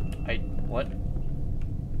 What?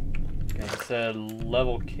 Okay, it said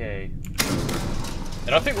level K.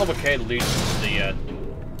 And I think level K leads to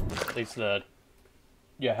the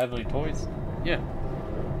yeah, Heavily Toys. Yeah.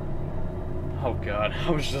 Oh god,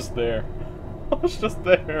 I was just there. I was just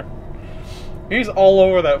there. He's all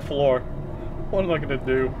over that floor. What am I gonna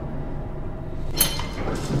do?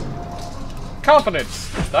 Confidence!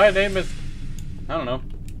 Thy name is... I don't know.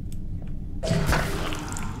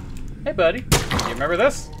 Hey buddy, you remember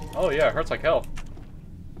this? Oh yeah, it hurts like hell.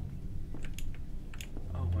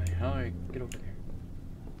 Oh wait, how do I get over there?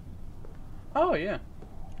 Oh yeah.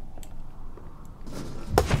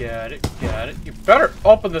 Got it, got it. You better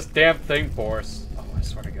open this damn thing for us. Oh, I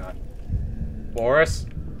swear to God. Boris?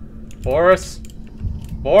 Boris?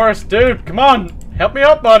 Boris, dude, come on! Help me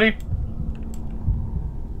out, buddy!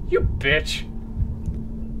 You bitch!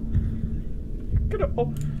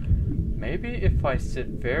 Maybe if I sit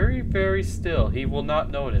very, very still, he will not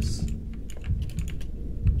notice.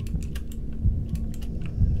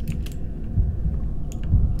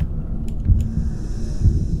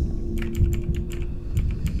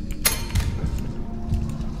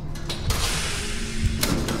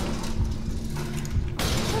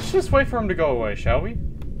 Let's just wait for him to go away, shall we?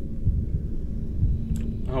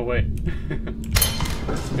 Oh, wait.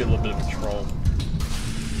 Let's be a little bit of a troll.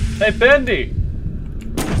 Hey, Bendy!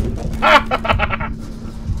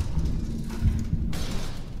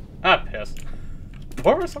 I'm pissed.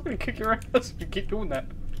 Boris, I'm gonna kick your ass if you keep doing that.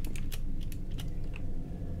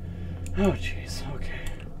 Oh, jeez. Okay.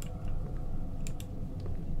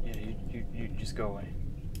 Yeah, you just go away.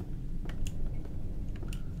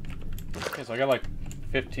 Okay, so I got like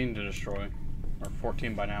 15 to destroy. Or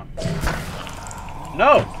 14 by now.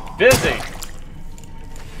 No! Busy!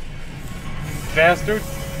 Bastard!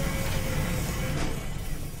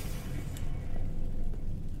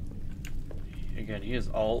 Again, he is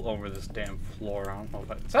all over this damn floor. I don't know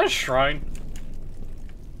if is that a shrine?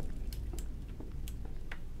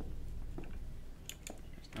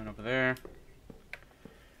 There's none over there.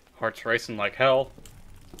 Heart's racing like hell.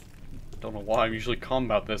 Don't know why I'm usually calm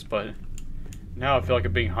about this, but now I feel like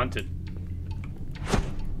I'm being hunted.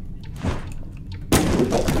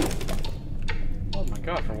 Oh my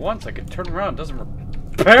god, for once I can turn around, it doesn't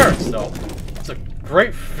repair itself. It's a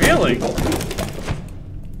great feeling. Don't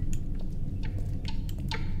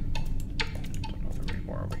know if there's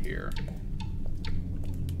more over here.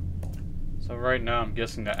 So right now I'm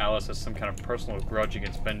guessing that Alice has some kind of personal grudge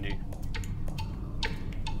against Bendy.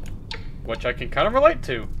 Which I can kind of relate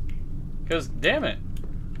to. Because, damn it.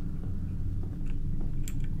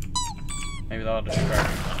 Maybe that'll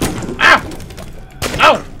distract me. Ow!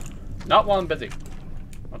 Ow! Not while I'm busy.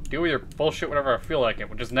 I'll deal with your bullshit whenever I feel like it,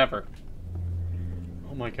 which is never.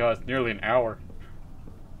 Oh my god, it's nearly an hour.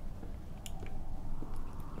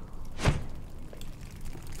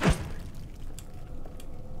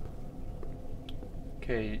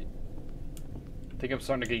 Okay. I think I'm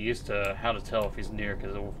starting to get used to how to tell if he's near,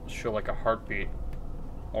 because it will show like a heartbeat.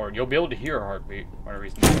 Or you'll be able to hear a heartbeat whenever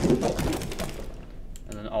he's near.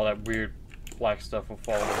 And then all that weird black stuff will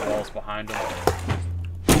fall over the walls behind him.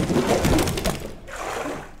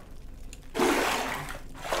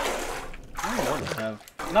 How many more do I have?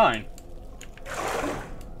 9.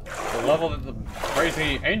 The level that the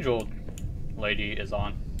crazy angel lady is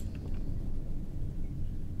on.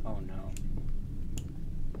 Oh no.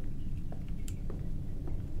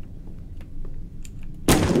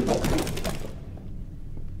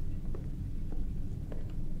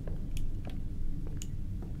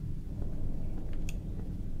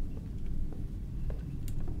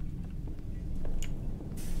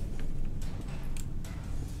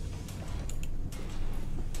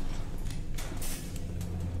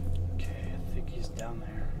 down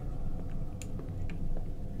there.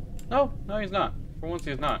 No, no, he's not. For once,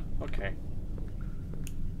 he's not. Okay.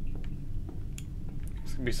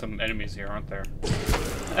 There's gonna be some enemies here, aren't there?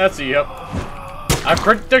 That's a yep. I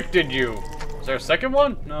predicted you. Is there a second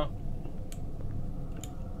one? No.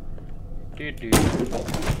 It's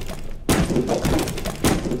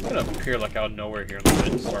gonna appear like out of nowhere here in a little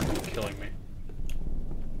bit and start killing me.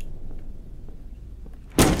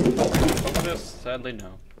 Over this? Sadly,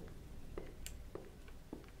 no.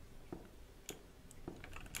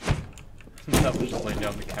 That was just laying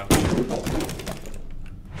down on the couch.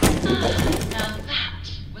 Now that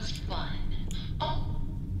was fun. Oh,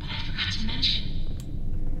 but I forgot to mention.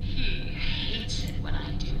 He hates it when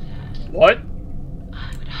I do that. What?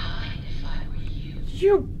 I would hide if I were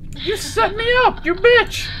you. You set me up, you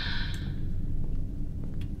bitch!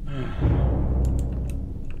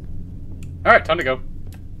 Alright, time to go.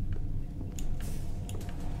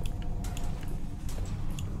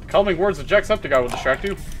 Calming words of Jacksepticeye will distract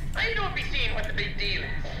you. I don't be seeing what the big deal is.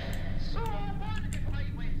 So what if I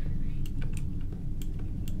went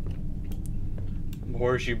and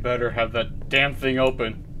Boris, you better have that damn thing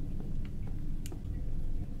open.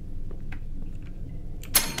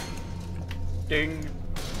 Ding.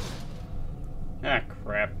 Ah,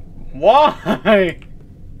 crap. Why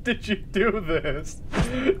did you do this?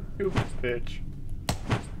 You bitch.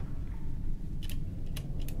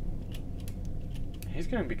 He's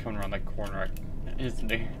gonna be coming around that corner,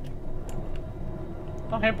 isn't he?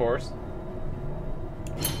 Oh, hey, Boris.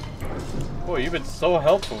 Boy, you've been so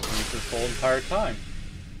helpful with me this whole entire time.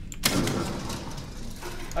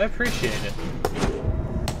 I appreciate it.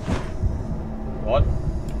 What?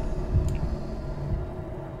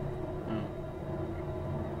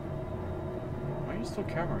 Why are you still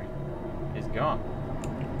cowering? He's gone.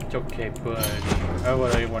 It's okay, bud. I won't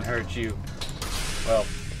let anyone hurt you. Well,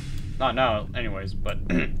 not now, anyways, but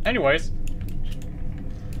anyways.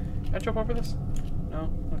 Can I jump over this? No?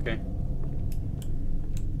 Okay.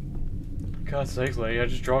 God's sakes, lady, I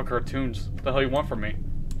just draw cartoons. What the hell you want from me?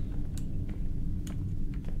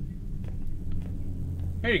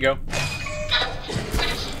 Here you go.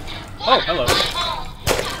 Oh, hello.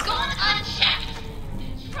 Gone unchecked.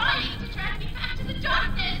 Trying to drag me back to the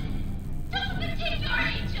darkness. Don't particular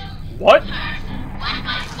angel. What? One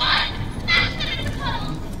by one. Smash them in the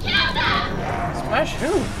puddle. Kill them. Smash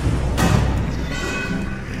who?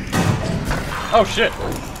 Oh shit.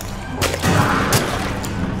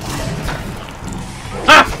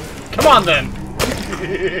 Ha! Come on then!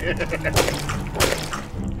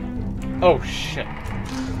 Oh shit.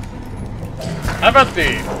 How about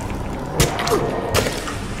thee?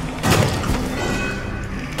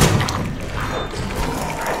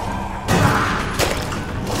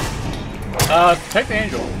 Take the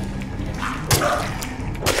angel.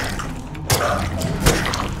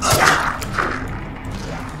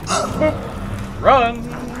 Run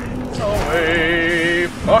away.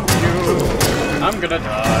 Fuck you. I'm gonna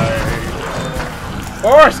die.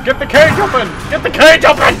 Boris, get the cage open! Get the cage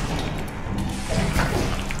open!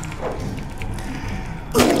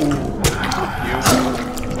 You.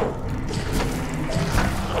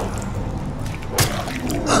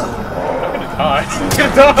 I'm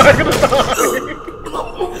gonna die. I'm gonna die.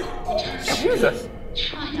 Jesus.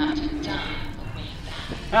 Try not to die on the way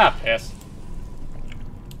back. Ah, piss.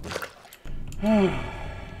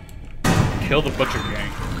 Kill the butcher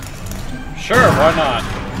gang. Sure, why not?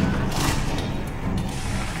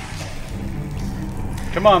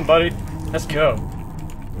 Come on, buddy. Let's go.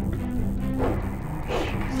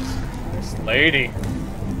 This lady.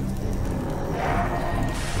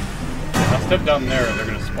 If I step down there, they're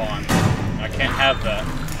gonna spawn. I can't have that.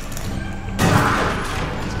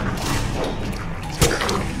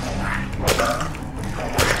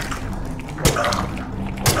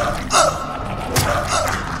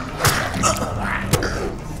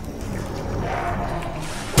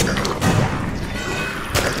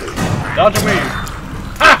 Dodge a weave.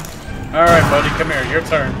 Ha! Alright, buddy, come here. Your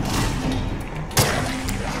turn.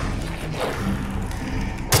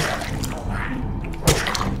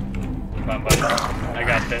 Come on, buddy. I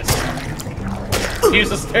got this. Use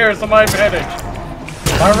the stairs to my advantage.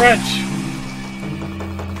 My wrench.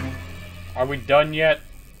 Are we done yet?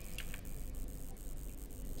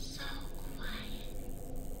 So quiet.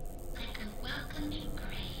 Like a welcoming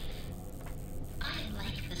grave. I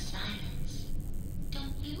like the silence.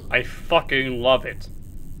 Don't you? I fucking love it.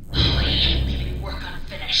 I ain't leaving work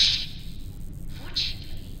unfinished.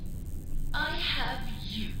 Fortunately, I have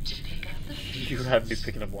you to pick up the pieces. You have me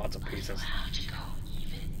picking up lots of pieces. We'll have to go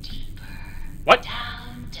even deeper. What?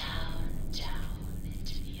 Down, down, down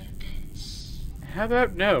into the abyss. How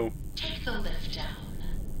about no? Take the lift down.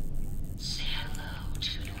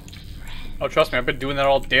 Oh, trust me, I've been doing that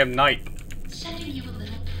all damn night. Sending you a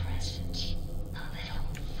little present. A little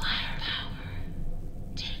firepower.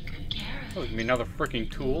 Take good care of Oh, it. give me another freaking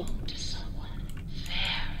tool. Belong to someone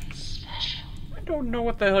very special. I don't know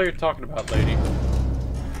what the hell you're talking about, lady.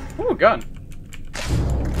 Ooh, a gun. I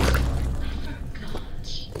forgot.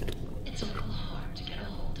 It's a little hard to get a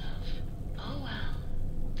hold of. Oh well.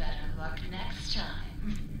 Better luck next time.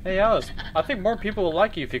 Hey, Alice, I think more people will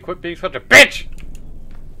like you if you quit being such a bitch!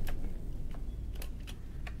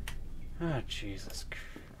 Ah, Jesus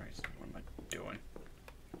Christ, what am I doing?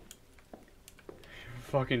 You're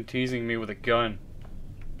fucking teasing me with a gun.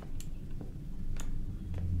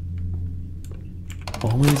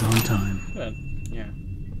 Always on time. Yeah.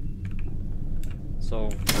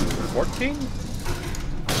 So, 14?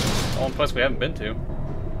 Only place we haven't been to.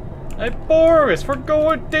 Hey, Boris, we're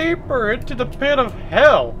going deeper into the pit of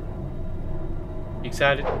hell! You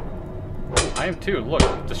excited? I am too.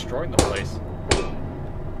 Look, destroying the place.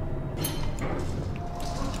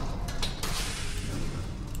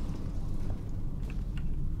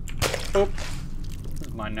 Oh, this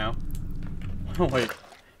is mine now. Oh wait,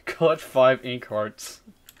 collect 5 ink hearts.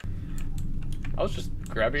 I was just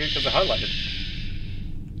grabbing it because I highlighted.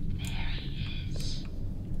 There he is.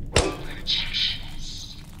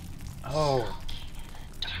 Projectionist. Oh,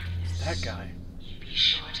 Darkness. that guy. You be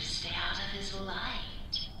sure to stay out of his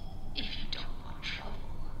light. If you don't want trouble,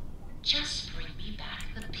 just bring me back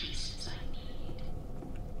the pieces I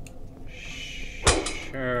need.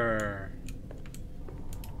 Sure.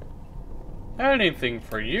 Anything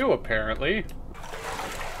for you, apparently.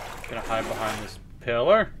 Gonna hide behind this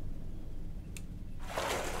pillar.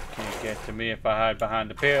 Can't get to me if I hide behind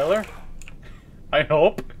the pillar. I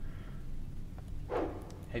hope.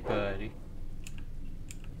 Hey, buddy.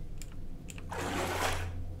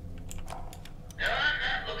 No, I'm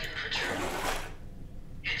not looking for trouble.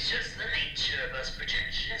 It's just the nature of us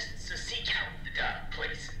projectionists to seek out the dark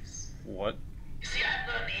places. What? You see, I've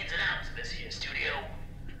learned the ins and outs of this here studio.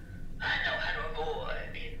 I know how to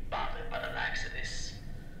avoid being bothered by the likes of this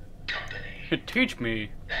company. Teach me.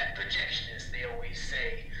 That projectionist, they always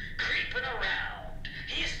say, creeping around.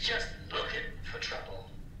 He's just looking for trouble.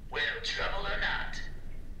 Well, trouble or not,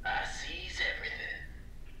 I sees everything.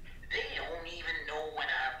 They don't even know when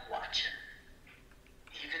I'm watching.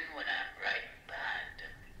 Even when I'm right behind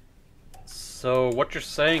them. So, what you're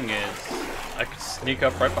saying is, I could sneak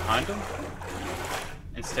up right behind him?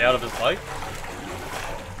 And stay out of his light?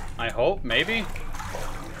 I hope, maybe?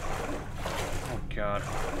 Oh god.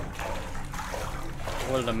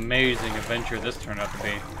 What an amazing adventure this turned out to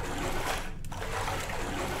be.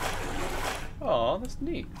 Oh, that's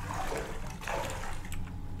neat.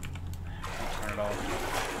 Turn it off.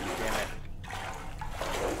 Damn it.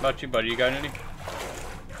 What about you, buddy? You got any?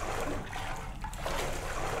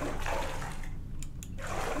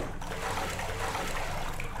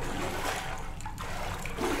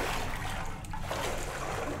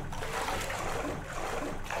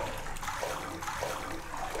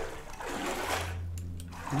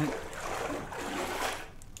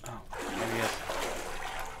 Oh, there he is.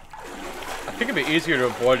 I think it'd be easier to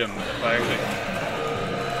avoid him if I actually...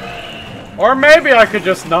 Or maybe I could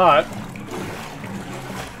just not.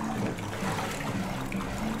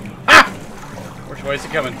 Ah! Which way is he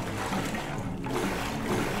coming?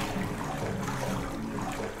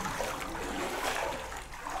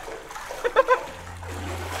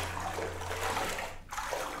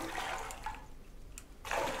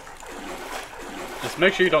 Just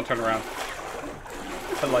make sure you don't turn around.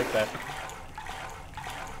 I like that.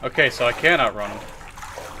 Okay, so I can outrun him.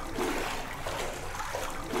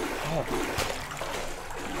 Oh.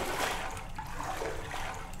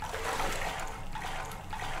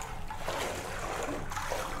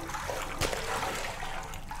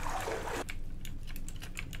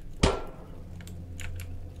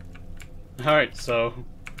 Alright, so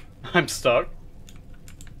I'm stuck.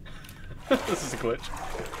 This is a glitch.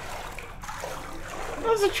 That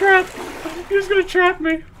was a trap! He was gonna trap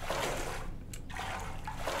me!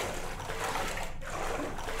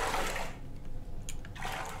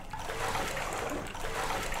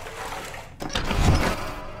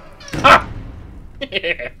 Ha!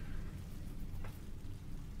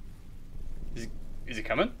 Is he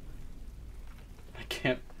coming? I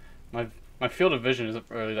can't... My field of vision isn't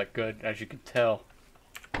really that good, as you can tell.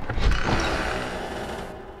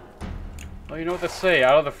 Well, you know what they say,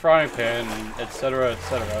 out of the frying pan, etc.,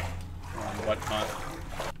 etc., and whatnot.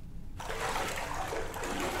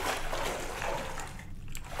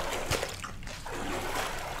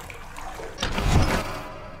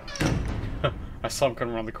 I saw him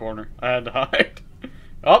coming around the corner. I had to hide.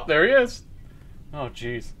 Oh, there he is! Oh,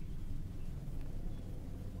 jeez.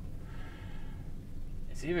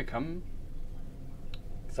 Is he even coming?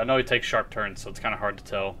 Because I know he takes sharp turns, so it's kind of hard to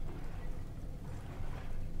tell.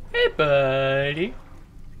 Hey, buddy.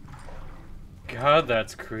 God,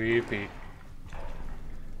 that's creepy.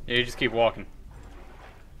 Yeah, you just keep walking.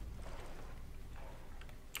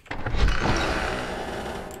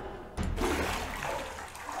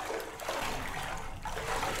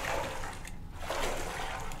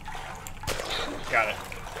 Got it.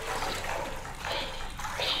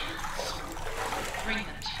 Bring them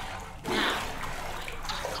to me. Now.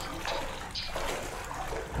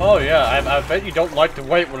 Oh yeah, I bet you don't like to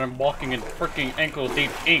wait when I'm walking in freaking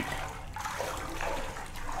ankle-deep ink.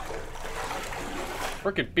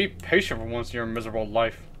 Freaking be patient for once in your miserable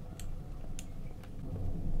life.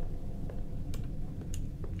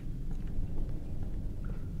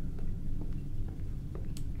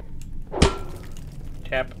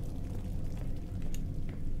 Tap.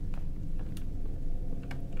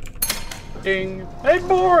 Ding. Hey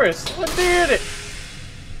Boris! I did it!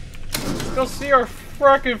 Let's go see our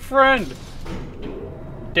frickin' friend!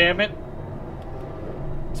 Damn it.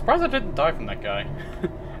 Surprised I didn't die from that guy.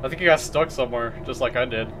 I think he got stuck somewhere, just like I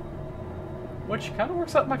did. Which kind of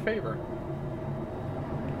works out in my favor.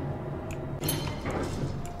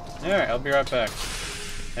 Alright, I'll be right back.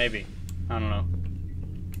 Maybe. I don't know.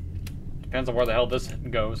 Depends on where the hell this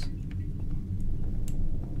goes.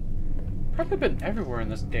 Probably been everywhere in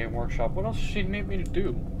this damn workshop. What else does she need me to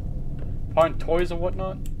do? Find toys and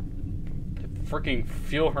whatnot? To freaking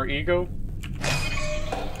fuel her ego? Reach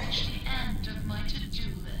the end of my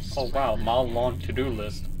to-do list. Oh wow, mile-long to-do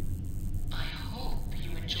list. I hope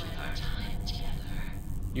you enjoyed our time together.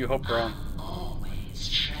 You hope you're on. I'll always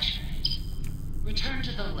treasure it. Return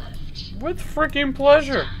to the lift. With freaking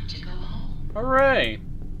pleasure! Time to go home. Hooray!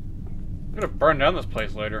 I'm gonna burn down this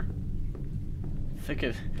place later. I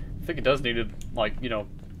think it does need to, like, you know,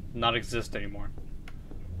 not exist anymore.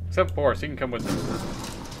 Except Boris, he can come with us.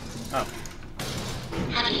 Oh.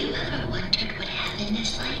 Have you ever wondered what heaven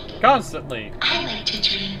is like? Constantly! I like to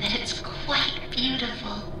dream that it's quite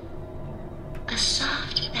beautiful. A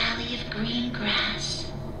soft valley of green grass,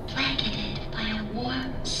 blanketed by a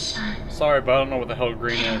warm sun. Sorry, but I don't know what the hell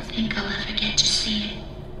green I don't is. think I'll ever get to see it.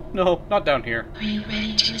 No, not down here. Are you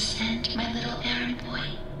ready to ascend, my little errand boy?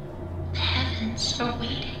 The heavens are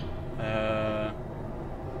waiting.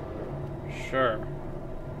 Sure.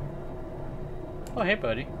 Oh, hey,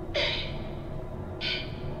 buddy.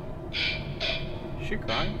 Is she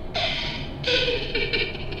crying?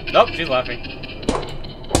 Nope, she's laughing.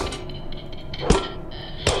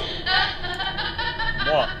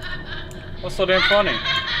 What? What's so damn funny?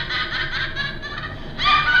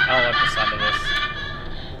 I don't like the sound of this.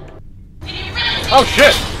 Oh,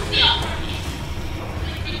 shit!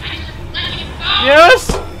 Yes?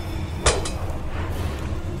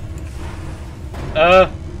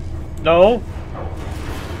 No.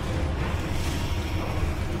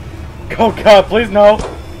 Oh god, please no.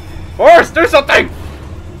 Boris, do something!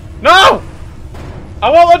 No! I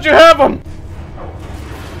won't let you have him!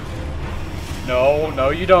 No, no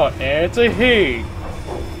you don't. It's a he.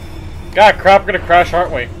 God crap, we're gonna crash,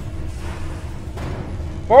 aren't we?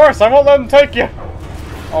 Boris, I won't let him take you!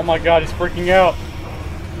 Oh my god, he's freaking out.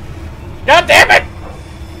 God damn it!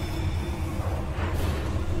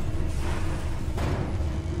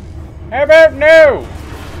 How about no?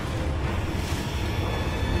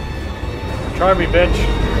 Try me, bitch.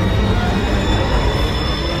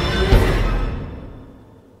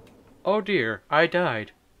 Oh dear, I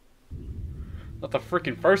died. Not the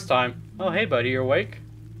freaking first time. Oh hey buddy, you're awake?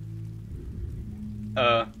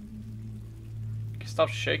 Stop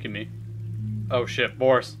shaking me. Oh shit,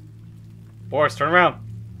 Boris. Boris, turn around.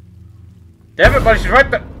 Damn it, buddy, she's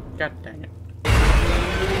right there. God dang it.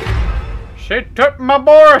 She took my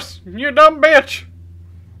Boris, you dumb bitch!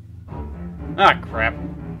 Ah, crap.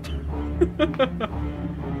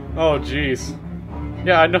 Oh, jeez.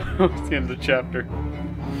 Yeah, I know it's the end of the chapter.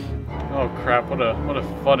 Oh, crap, what a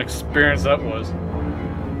fun experience that was.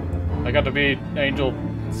 I got to be Angel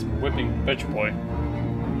whipping bitch boy.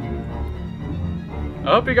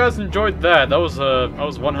 I hope you guys enjoyed that. That was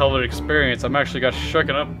one hell of an experience. I'm actually got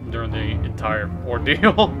shooken up during the entire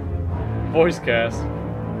ordeal. Voice cast.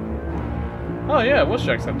 Oh yeah, it was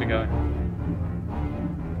Jacksepticeye.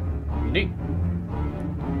 Neat.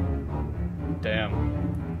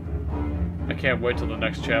 Damn. I can't wait till the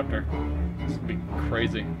next chapter. This will be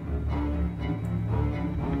crazy.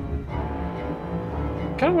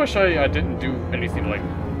 Kinda wish I didn't do anything like...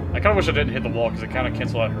 I kinda wish I didn't hit the wall because it kinda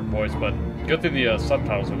canceled out her voice, but good thing the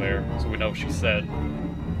subtitles are there so we know what she said.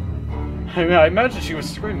 I mean, I imagine she was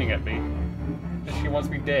screaming at me. She wants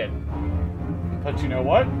me dead. But you know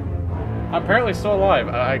what? I'm apparently still alive.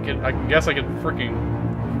 I guess I could freaking...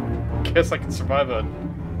 Guess I could survive a...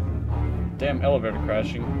 damn elevator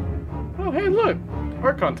crashing. Oh, hey, look!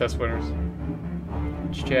 Art contest winners.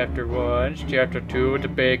 It's chapter 1, it's chapter 2 with the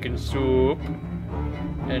bacon soup.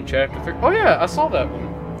 And chapter 3... Oh yeah, I saw that one.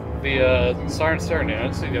 The, Siren Serenade. I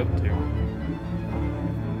didn't see the other two.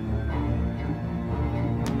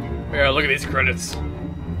 Yeah, look at these credits.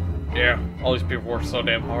 Yeah, all these people work so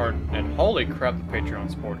damn hard. And holy crap, the Patreon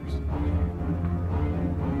supporters.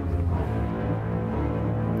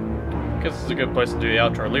 Guess this is a good place to do the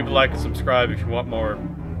outro. Leave a like and subscribe if you want more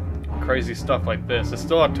crazy stuff like this. It's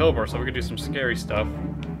still October, so we can do some scary stuff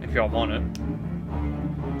if y'all want it.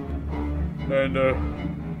 And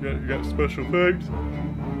you got special effects.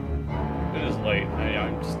 It is late.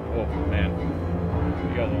 I'm just, oh man.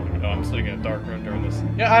 You guys don't even know I'm sitting in a dark room during this.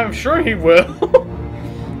 Yeah, I'm sure he will.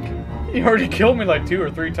 He already killed me like 2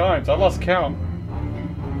 or 3 times. I lost count.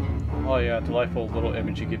 Oh yeah, delightful little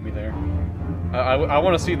image you give me there. I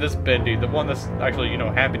want to see this Bendy, the one that's actually, you know,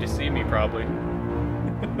 happy to see me, probably.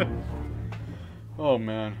 Oh,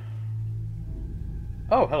 man.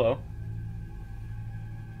 Oh, hello.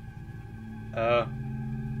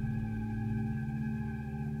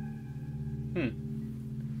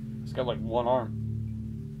 It's got, like, one arm.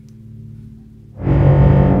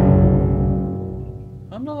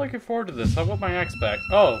 I'm not looking forward to this. I want my axe back.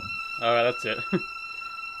 Oh, alright, that's it.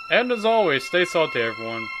 And as always, stay salty,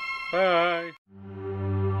 everyone. Bye.